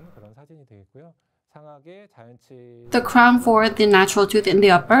together. The crown for the natural tooth in the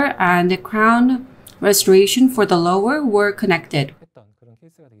upper and the crown restoration for the lower were connected.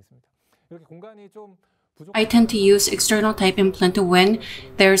 I tend to use external type implant when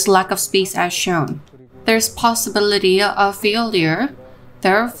there's lack of space as shown. There's possibility of failure.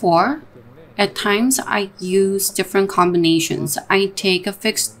 Therefore, at times I use different combinations. I take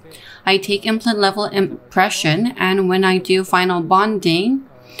implant level impression, and when I do final bonding,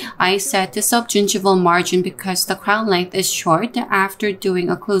 I set the subgingival margin because the crown length is short. After doing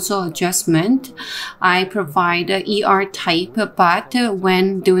occlusal adjustment, I provide ER type, but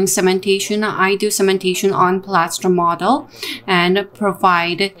when doing cementation, I do cementation on plaster model and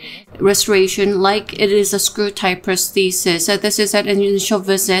provide restoration like it is a screw type prosthesis. So this is an initial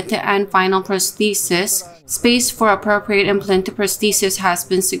visit and final prosthesis. Space for appropriate implant prosthesis has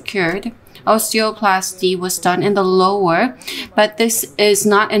been secured. Osteoplasty was done in the lower, but this is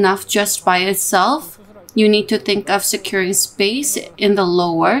not enough just by itself. You need to think of securing space in the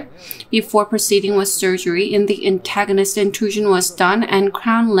lower before proceeding with surgery. In the antagonist, intrusion was done and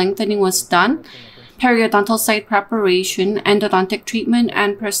crown lengthening was done. periodontal site preparation, endodontic treatment,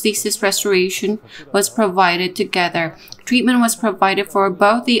 and prosthesis restoration was provided together. Treatment was provided for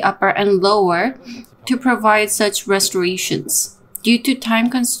both the upper and lower to provide such restorations. Due to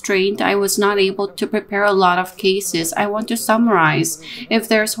time constraint, I was not able to prepare a lot of cases. I want to summarize. If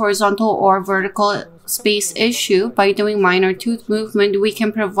there's horizontal or vertical space issue, by doing minor tooth movement, we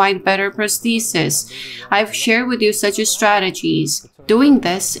can provide better prosthesis. I've shared with you such strategies. Doing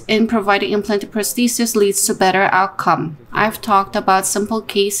this in providing implanted prosthesis leads to better outcome. I've talked about simple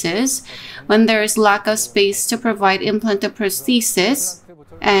cases when there is lack of space to provide implanted prosthesis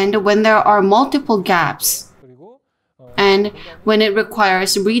and when there are multiple gaps and when it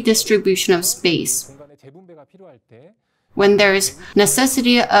requires redistribution of space. When there is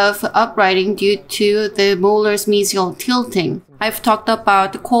necessity of uprighting due to the molar's mesial tilting. I've talked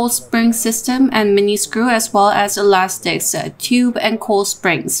about the coil spring system and mini screw as well as elastics, tube and coil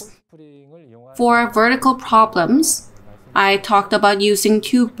springs. For vertical problems, I talked about using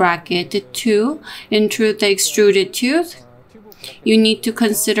tube bracket to intrude the extruded tooth. You need to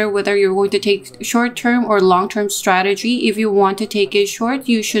consider whether you're going to take short-term or long-term strategy. If you want to take it short,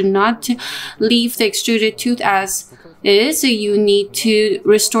 you should not leave the extruded tooth as is. You need to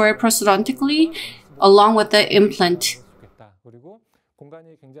restore it prosthodontically along with the implant.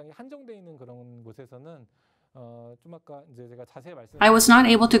 I was not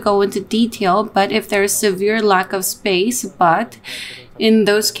able to go into detail, but if there is severe lack of space, in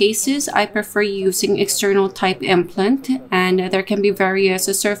those cases, I prefer using external type implant, and there can be various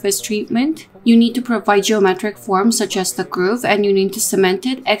surface treatment. You need to provide geometric forms such as the groove, and you need to cement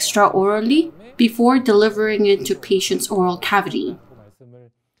it extraorally before delivering it to patient's oral cavity.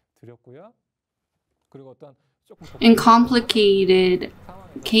 In complicated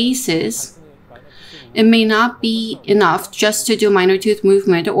cases, it may not be enough just to do minor tooth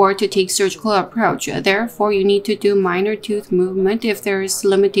movement or to take surgical approach. Therefore, you need to do minor tooth movement. If there is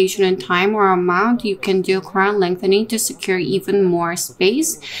limitation in time or amount, you can do crown lengthening to secure even more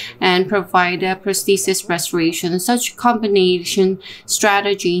space and provide a prosthesis restoration. Such combination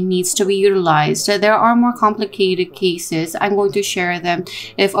strategy needs to be utilized. There are more complicated cases. I'm going to share them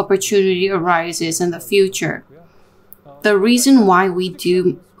if opportunity arises in the future. The reason why we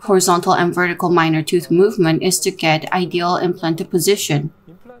do horizontal and vertical minor tooth movement is to get ideal implanted position.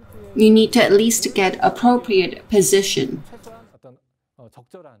 You need to at least get appropriate position.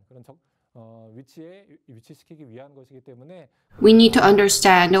 We need to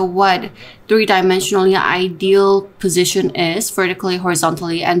understand what three-dimensionally ideal position is, vertically,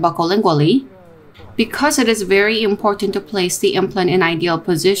 horizontally, and buccolingually. Because it is very important to place the implant in ideal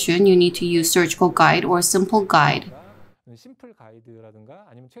position, you need to use surgical guide or simple guide.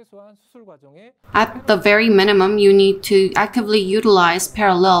 At the very minimum, you need to actively utilize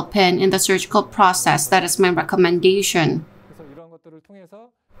parallel pin in the surgical process. That is my recommendation.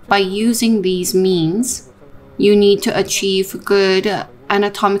 By using these means, you need to achieve good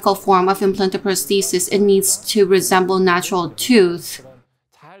anatomical form of implanted prosthesis. It needs to resemble natural tooth.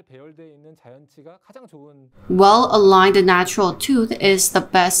 Well-aligned natural tooth is the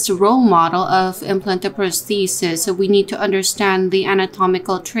best role model of implanted prosthesis. We need to understand the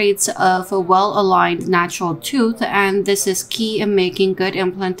anatomical traits of a well-aligned natural tooth, and this is key in making good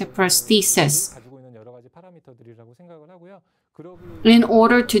implanted prosthesis. In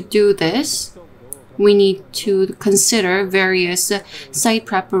order to do this, we need to consider various site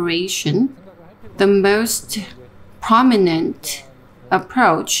preparation. The most prominent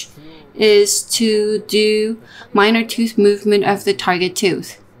approach is to do minor tooth movement of the target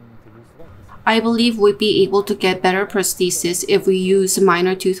tooth. I believe we'd be able to get better prosthesis if we use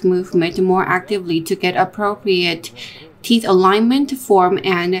minor tooth movement more actively to get appropriate teeth alignment, form,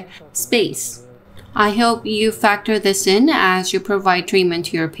 and space. I hope you factor this in as you provide treatment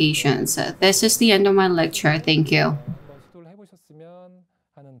to your patients. This is the end of my lecture. Thank you.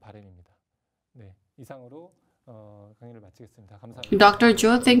 Dr.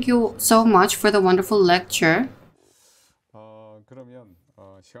 Jo, thank you so much for the wonderful lecture.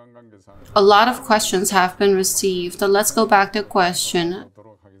 A lot of questions have been received. Let's go back to question.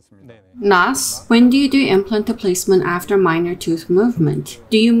 Nas, when do you do implant placement after minor tooth movement?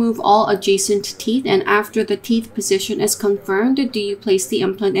 Do you move all adjacent teeth, and after the teeth position is confirmed, do you place the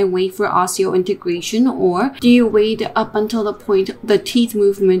implant and wait for osseointegration, or do you wait up until the point the teeth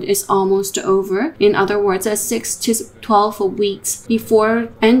movement is almost over? In other words, 6 to 12 weeks before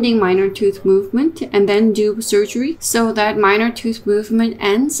ending minor tooth movement, and then do surgery so that minor tooth movement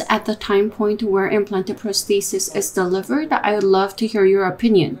ends at the time point where implanted prosthesis is delivered? I would love to hear your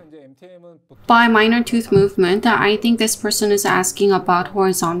opinion. By minor tooth movement, I think this person is asking about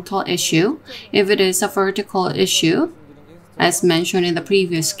horizontal issue. If it is a vertical issue, as mentioned in the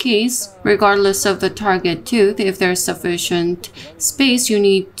previous case, regardless of the target tooth, if there's sufficient space, you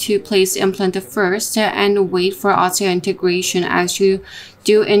need to place implant first and wait for osseointegration as you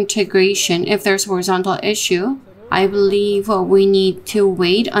do integration. If there's horizontal issue, I believe we need to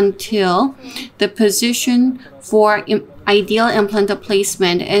wait until the position for ideal implant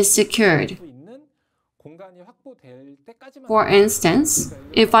placement is secured. For instance,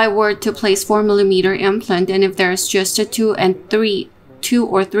 if I were to place 4mm implant and if there's just a 2 or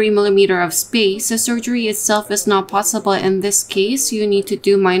 3mm of space, the surgery itself is not possible. In this case, you need to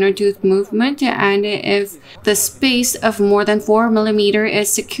do minor tooth movement, and if the space of more than 4mm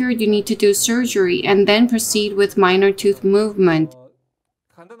is secured, you need to do surgery and then proceed with minor tooth movement.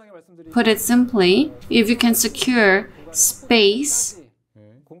 Put it simply, if you can secure space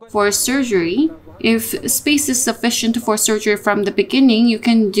for surgery, if space is sufficient for surgery from the beginning, you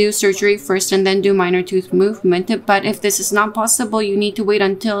can do surgery first and then do minor tooth movement. But if this is not possible, you need to wait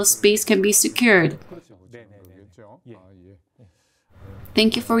until space can be secured.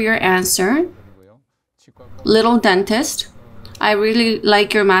 Thank you for your answer. Little Dentist, I really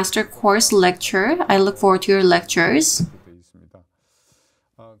like your master course lecture. I look forward to your lectures.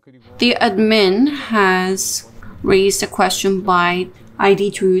 The admin has raised a question by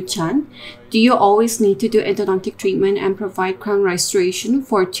ID Chu-chan. Do you always need to do endodontic treatment and provide crown restoration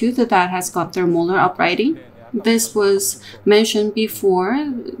for a tooth that has got their molar uprighting? This was mentioned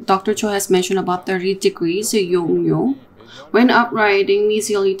before. Dr. Cho has mentioned about 30 degrees Yong-Yo. When uprighting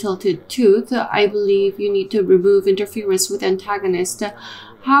mesially tilted tooth, I believe you need to remove interference with antagonist.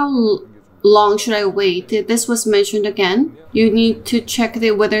 How long should I wait? This was mentioned again. You need to check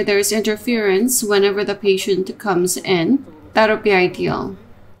whether there is interference whenever the patient comes in. That would be ideal.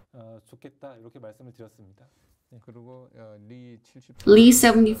 Lee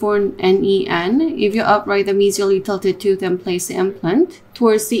 74NEN, if you upright the mesially tilted tooth and place the implant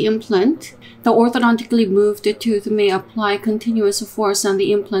towards the implant, the orthodontically moved tooth may apply continuous force on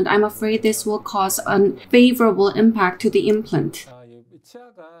the implant. I'm afraid this will cause unfavorable impact to the implant.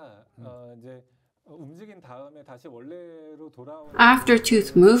 After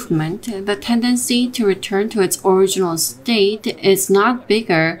tooth movement, the tendency to return to its original state is not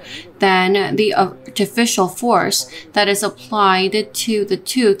bigger than the artificial force that is applied to the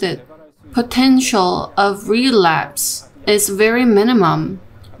tooth. The potential of relapse is very minimum.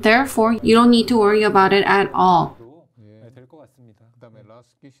 Therefore, you don't need to worry about it at all.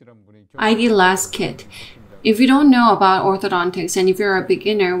 ID Last Kit. If you don't know about orthodontics and if you're a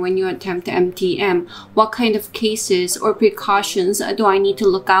beginner when you attempt MTM, what kind of cases or precautions do I need to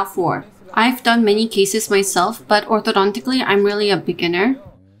look out for? I've done many cases myself, but orthodontically, I'm really a beginner.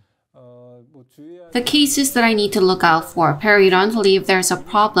 The cases that I need to look out for: periodontally, if there's a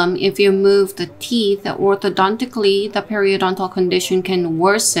problem, if you move the teeth, orthodontically, the periodontal condition can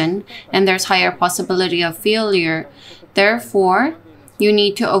worsen and there's higher possibility of failure. Therefore, you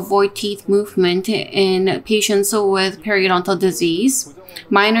need to avoid teeth movement in patients with periodontal disease.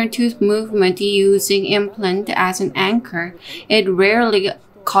 Minor tooth movement using implant as an anchor, it rarely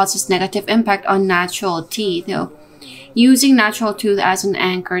causes negative impact on natural teeth. Using natural tooth as an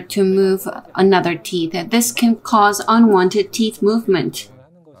anchor to move another teeth, this can cause unwanted teeth movement.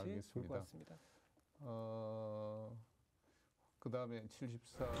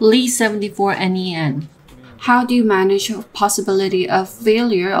 Lee 74NEN. How do you manage the possibility of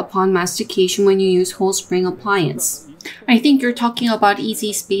failure upon mastication when you use whole spring appliance? I think you're talking about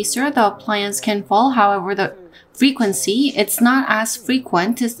easy spacer. The appliance can fall, however, the frequency, it's not as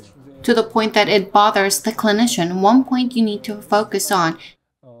frequent to the point that it bothers the clinician. One point you need to focus on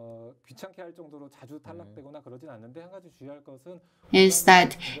is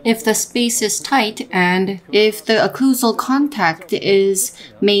that if the space is tight and if the occlusal contact is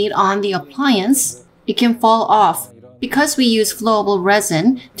made on the appliance, it can fall off. Because we use flowable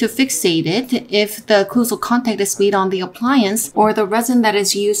resin to fixate it, if the occlusal contact is made on the appliance or the resin that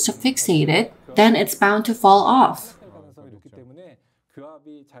is used to fixate it, then it's bound to fall off.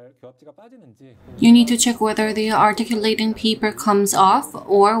 You need to check whether the articulating paper comes off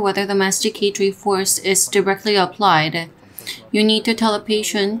or whether the masticatory force is directly applied. You need to tell the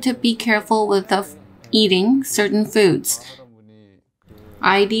patient to be careful with eating certain foods.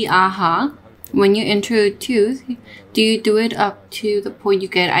 ID AHA. When you enter a tooth, do you do it up to the point you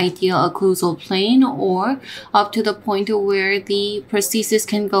get ideal occlusal plane or up to the point where the prosthesis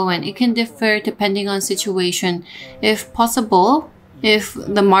can go in? It can differ depending on situation. If possible, If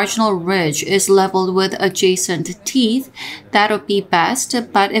the marginal ridge is leveled with adjacent teeth, that would be best,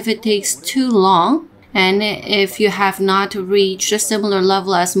 but if it takes too long, and if you have not reached a similar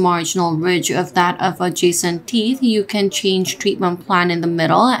level as marginal ridge of that of adjacent teeth, you can change treatment plan in the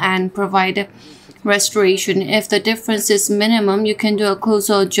middle and provide restoration. If the difference is minimum, you can do a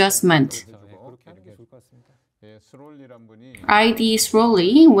occlusal adjustment. ID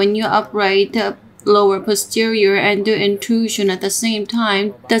slowly, when you upright the lower posterior and do intrusion at the same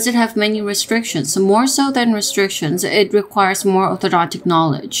time, does it have many restrictions? More so than restrictions, it requires more orthodontic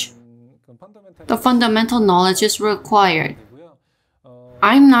knowledge. The fundamental knowledge is required.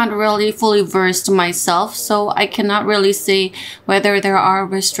 I'm not really fully versed myself, so I cannot really say whether there are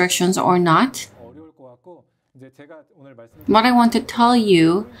restrictions or not. What I want to tell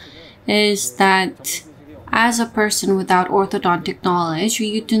you is that as a person without orthodontic knowledge,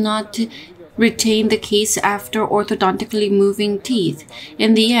 you do not retain the case after orthodontically moving teeth.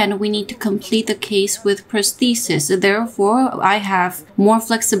 In the end, we need to complete the case with prosthesis. Therefore, I have more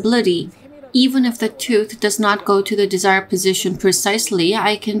flexibility. Even if the tooth does not go to the desired position precisely,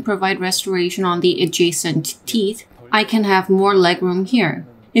 I can provide restoration on the adjacent teeth. I can have more legroom here.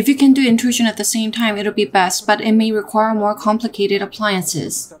 If you can do intrusion at the same time, it'll be best, but it may require more complicated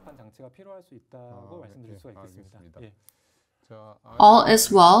appliances. All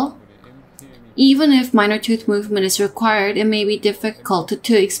is well. Even if minor tooth movement is required, it may be difficult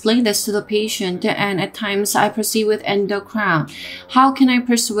to explain this to the patient, and at times I proceed with endo crown. How can I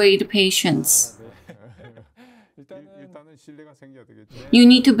persuade patients? You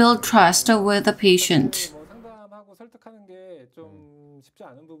need to build trust with the patient.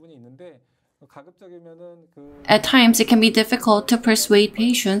 At times, it can be difficult to persuade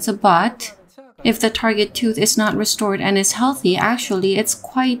patients, but if the target tooth is not restored and is healthy, actually, it's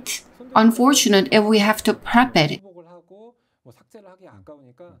quite unfortunate if we have to prep it.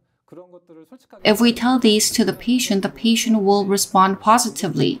 If we tell these to the patient will respond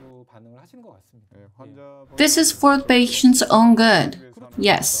positively. This is for the patient's own good.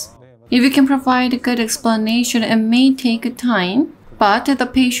 Yes. If you can provide a good explanation, it may take time, but the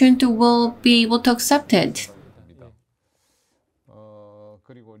patient will be able to accept it.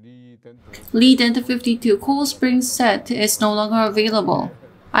 Lee Dental 52 Cool Spring set is no longer available.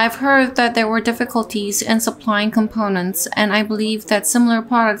 I've heard that there were difficulties in supplying components, and I believe that similar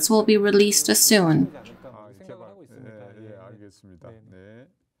products will be released soon.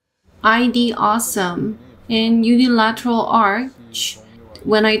 ID awesome. In unilateral arch,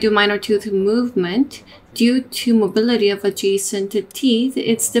 when I do minor tooth movement, due to mobility of adjacent teeth,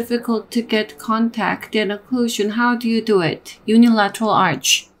 it's difficult to get contact and occlusion. How do you do it? Unilateral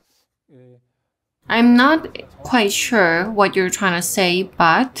arch. I'm not quite sure what you're trying to say,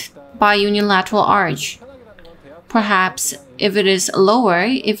 but by unilateral arch. Perhaps if it is lower,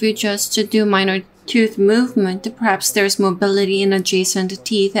 if you just do minor tooth movement, perhaps there's mobility in adjacent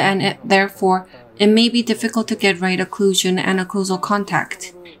teeth, and therefore it may be difficult to get right occlusion and occlusal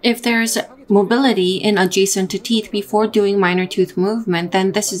contact. If there's mobility in adjacent teeth before doing minor tooth movement,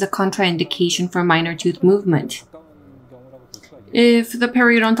 then this is a contraindication for minor tooth movement. If the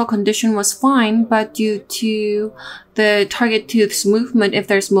periodontal condition was fine, but due to the target tooth's movement, if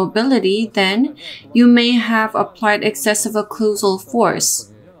there's mobility, then you may have applied excessive occlusal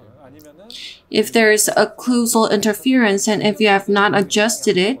force. If there's occlusal interference and if you have not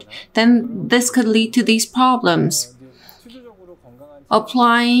adjusted it, then this could lead to these problems.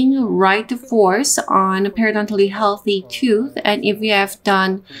 Applying right force on a periodontally healthy tooth, and if you have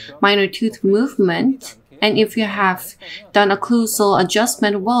done minor tooth movement, and if you have done occlusal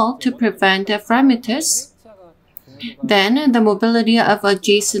adjustment well to prevent fremitus, then the mobility of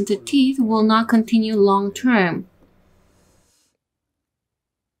adjacent teeth will not continue long term.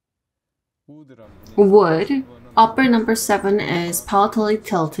 Wood. Upper number 7 is palatally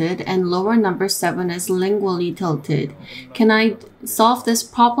tilted and lower number 7 is lingually tilted. Can I solve this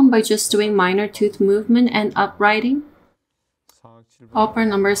problem by just doing minor tooth movement and uprighting? Upper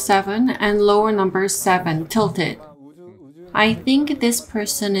number 7 and lower number 7 tilted. I think this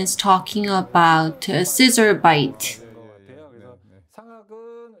person is talking about a scissor bite.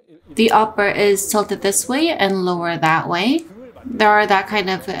 The upper is tilted this way and lower that way. There are that kind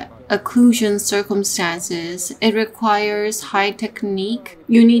of occlusion circumstances. It requires high technique.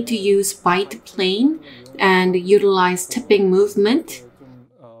 You need to use bite plane and utilize tipping movement.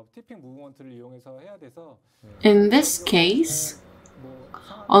 In this case,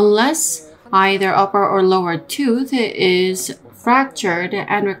 unless either upper or lower tooth is fractured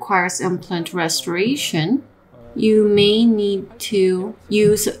and requires implant restoration, you may need to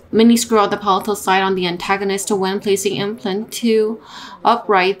use mini screw on the palatal side on the antagonist when placing implant to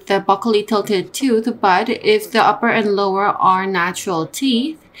upright the buccally tilted tooth, but if the upper and lower are natural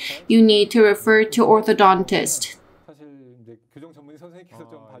teeth, you need to refer to orthodontist.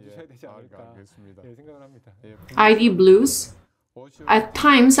 ID blues. At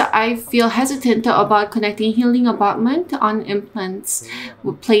times, I feel hesitant about connecting healing abutment on implants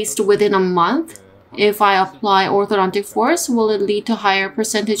placed within a month. If I apply orthodontic force, will it lead to higher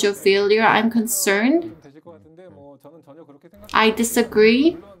percentage of failure? I'm concerned. I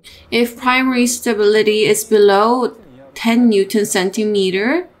disagree. If primary stability is below 10 Newton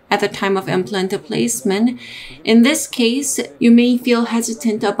centimeter at the time of implant placement, in this case, you may feel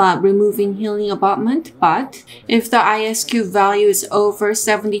hesitant about removing healing abutment, but if the ISQ value is over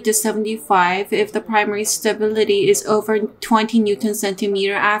 70 to 75, if the primary stability is over 20 Newton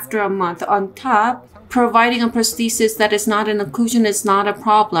centimeter after a month on top, providing a prosthesis that is not an occlusion is not a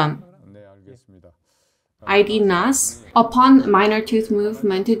problem. ID NAS. Upon minor tooth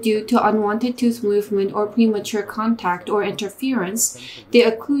movement due to unwanted tooth movement or premature contact or interference, the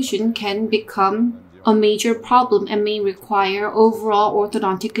occlusion can become a major problem and may require overall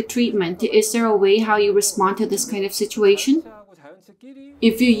orthodontic treatment. Is there a way how you respond to this kind of situation?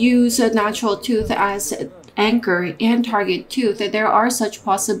 If you use a natural tooth as anchor and target tooth, there are such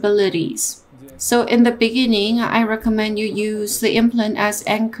possibilities. So in the beginning, I recommend you use the implant as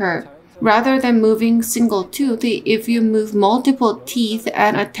anchor. Rather than moving single tooth, if you move multiple teeth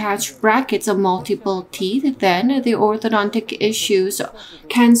and attach brackets of multiple teeth, then the orthodontic issues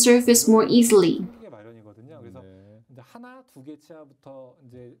can surface more easily.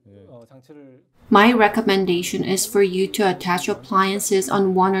 My recommendation is for you to attach appliances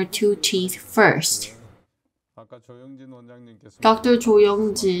on 1 or 2 teeth first. Dr. Jo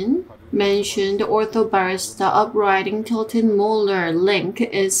Young-jin mentioned orthobarista uprighting tilted molar link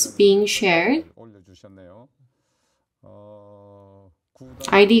is being shared.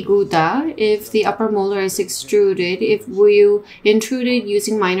 ID Guda, if the upper molar is extruded, if you intrude it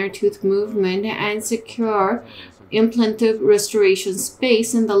using minor tooth movement and secure implanted restoration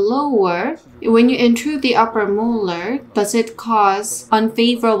space in the lower, when you intrude the upper molar, does it cause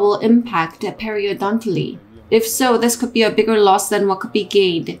unfavorable impact periodontally? If so, this could be a bigger loss than what could be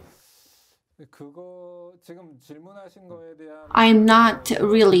gained. I'm not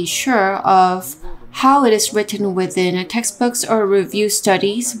really sure of how it is written within textbooks or review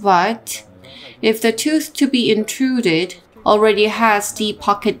studies, but if the tooth to be intruded already has deep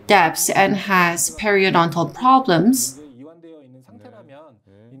pocket depths and has periodontal problems,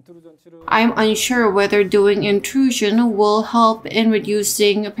 I'm unsure whether doing intrusion will help in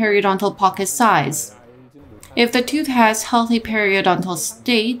reducing periodontal pocket size. If the tooth has healthy periodontal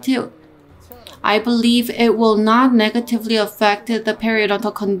state, I believe it will not negatively affect the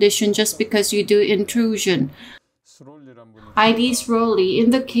periodontal condition just because you do intrusion. ID Sroli, in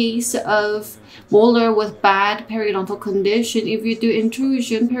the case of molar with bad periodontal condition, if you do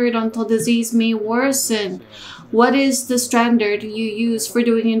intrusion, periodontal disease may worsen. What is the standard you use for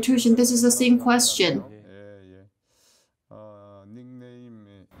doing intrusion? This is the same question.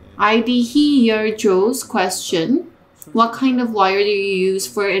 ID He Joe's question, what kind of wire do you use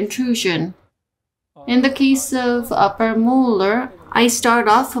for intrusion? In the case of upper molar, I start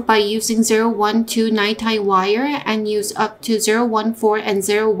off by using 012 night-tie wire and use up to 014 and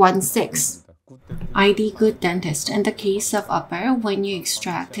 016. ID Good Dentist. In the case of upper, when you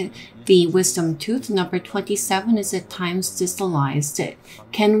extract the wisdom tooth, number 27 is at times distalized.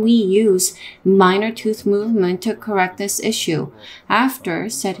 Can we use minor tooth movement to correct this issue? After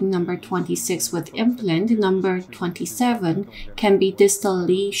setting number 26 with implant, number 27 can be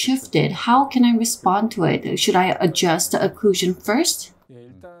distally shifted. How can I respond to it? Should I adjust the occlusion first?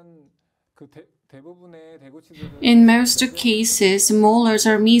 In most cases, molars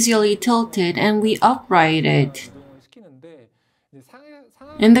are mesially tilted and we upright it.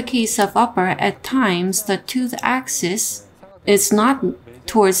 In the case of upper, at times the tooth axis is not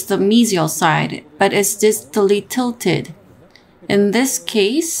towards the mesial side, but is distally tilted. In this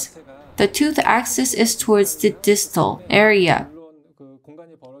case, the tooth axis is towards the distal area.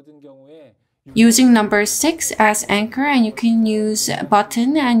 Using number 6 as anchor, and you can use a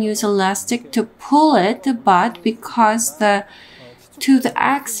button and use elastic to pull it, but because the tooth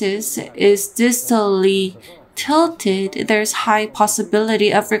axis is distally tilted, there's high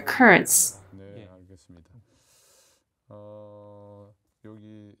possibility of recurrence.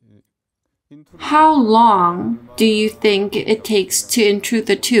 How long do you think it takes to intrude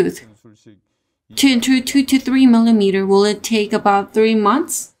the tooth? To intrude 2 to 3 millimeter, will it take about 3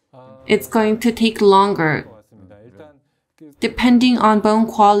 months? It's going to take longer. Depending on bone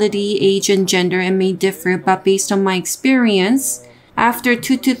quality, age, and gender, it may differ, but based on my experience, after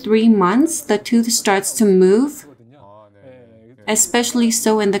 2 to 3 months, the tooth starts to move, especially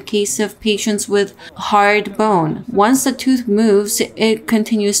so in the case of patients with hard bone. Once the tooth moves, it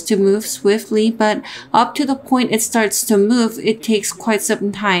continues to move swiftly, but up to the point it starts to move, it takes quite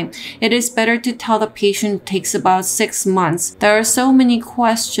some time. It is better to tell the patient it takes about 6 months. There are so many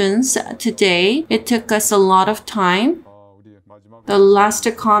questions today. It took us a lot of time. The last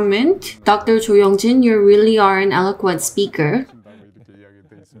comment, Dr. Jo Young-jin, you really are an eloquent speaker.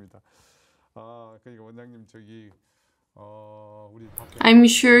 I'm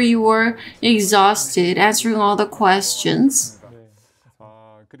sure you were exhausted answering all the questions.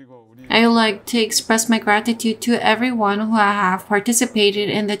 I would like to express my gratitude to everyone who have participated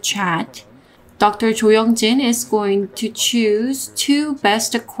in the chat. Dr. Jo Young-jin is going to choose 2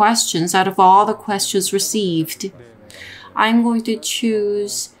 best questions out of all the questions received. I'm going to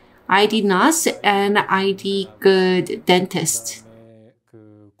choose ID NUS and ID Good Dentist.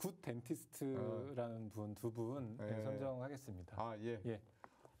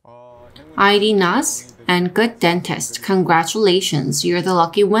 ID NUS and Good Dentist, congratulations, you're the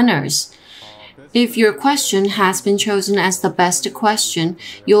lucky winners. If your question has been chosen as the best question,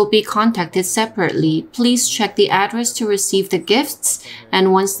 you'll be contacted separately. Please check the address to receive the gifts,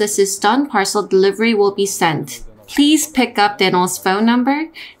 and once this is done, parcel delivery will be sent. Please pick up denall's phone number,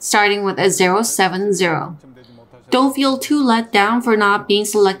 starting with a 070. Don't feel too let down for not being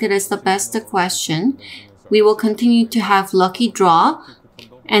selected as the best question. We will continue to have lucky draw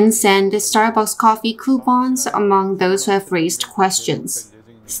and send Starbucks coffee coupons among those who have raised questions.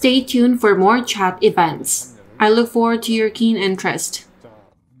 Stay tuned for more chat events. I look forward to your keen interest.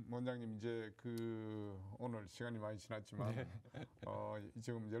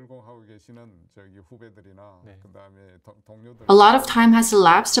 A lot of time has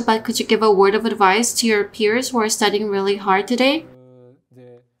elapsed, but could you give a word of advice to your peers who are studying really hard today?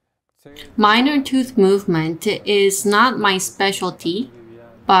 Minor tooth movement is not my specialty,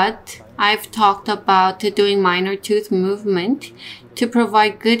 but I've talked about doing minor tooth movement to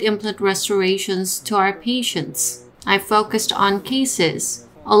provide good implant restorations to our patients. I focused on cases.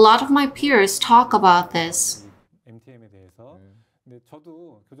 A lot of my peers talk about this.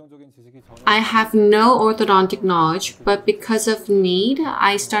 I have no orthodontic knowledge, but because of need,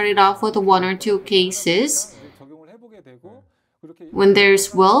 I started off with 1 or 2 cases. When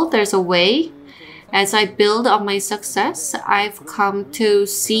there's will, there's a way. As I build on my success, I've come to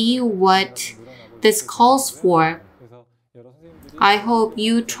see what this calls for. I hope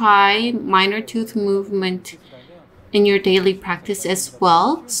you try minor tooth movement in your daily practice as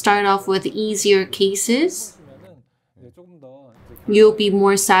well. Start off with easier cases. You'll be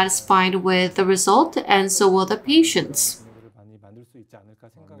more satisfied with the result, and so will the patients.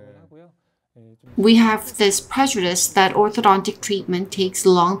 We have this prejudice that orthodontic treatment takes a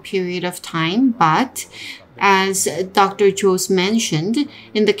long period of time, but as Dr. Jo's mentioned,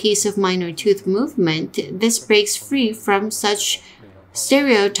 in the case of minor tooth movement, this breaks free from such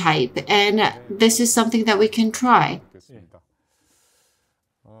stereotype, and this is something that we can try.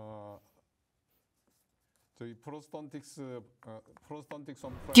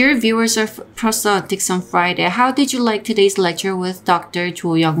 Dear viewers of Prosthodontics on Friday, how did you like today's lecture with Dr.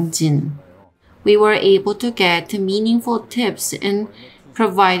 Jo Young-jin? We were able to get meaningful tips in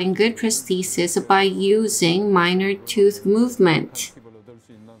providing good prosthesis by using minor tooth movement.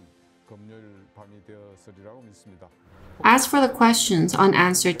 As for the questions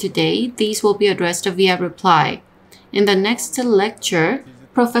unanswered today, these will be addressed via reply. In the next lecture,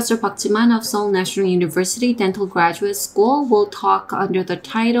 Professor Park Ji-man of Seoul National University Dental Graduate School will talk under the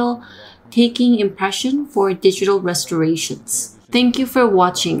title Taking Impression for Digital Restorations. Thank you for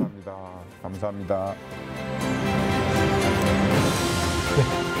watching. 감사합니다.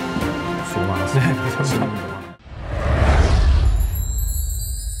 수고 많았습니다.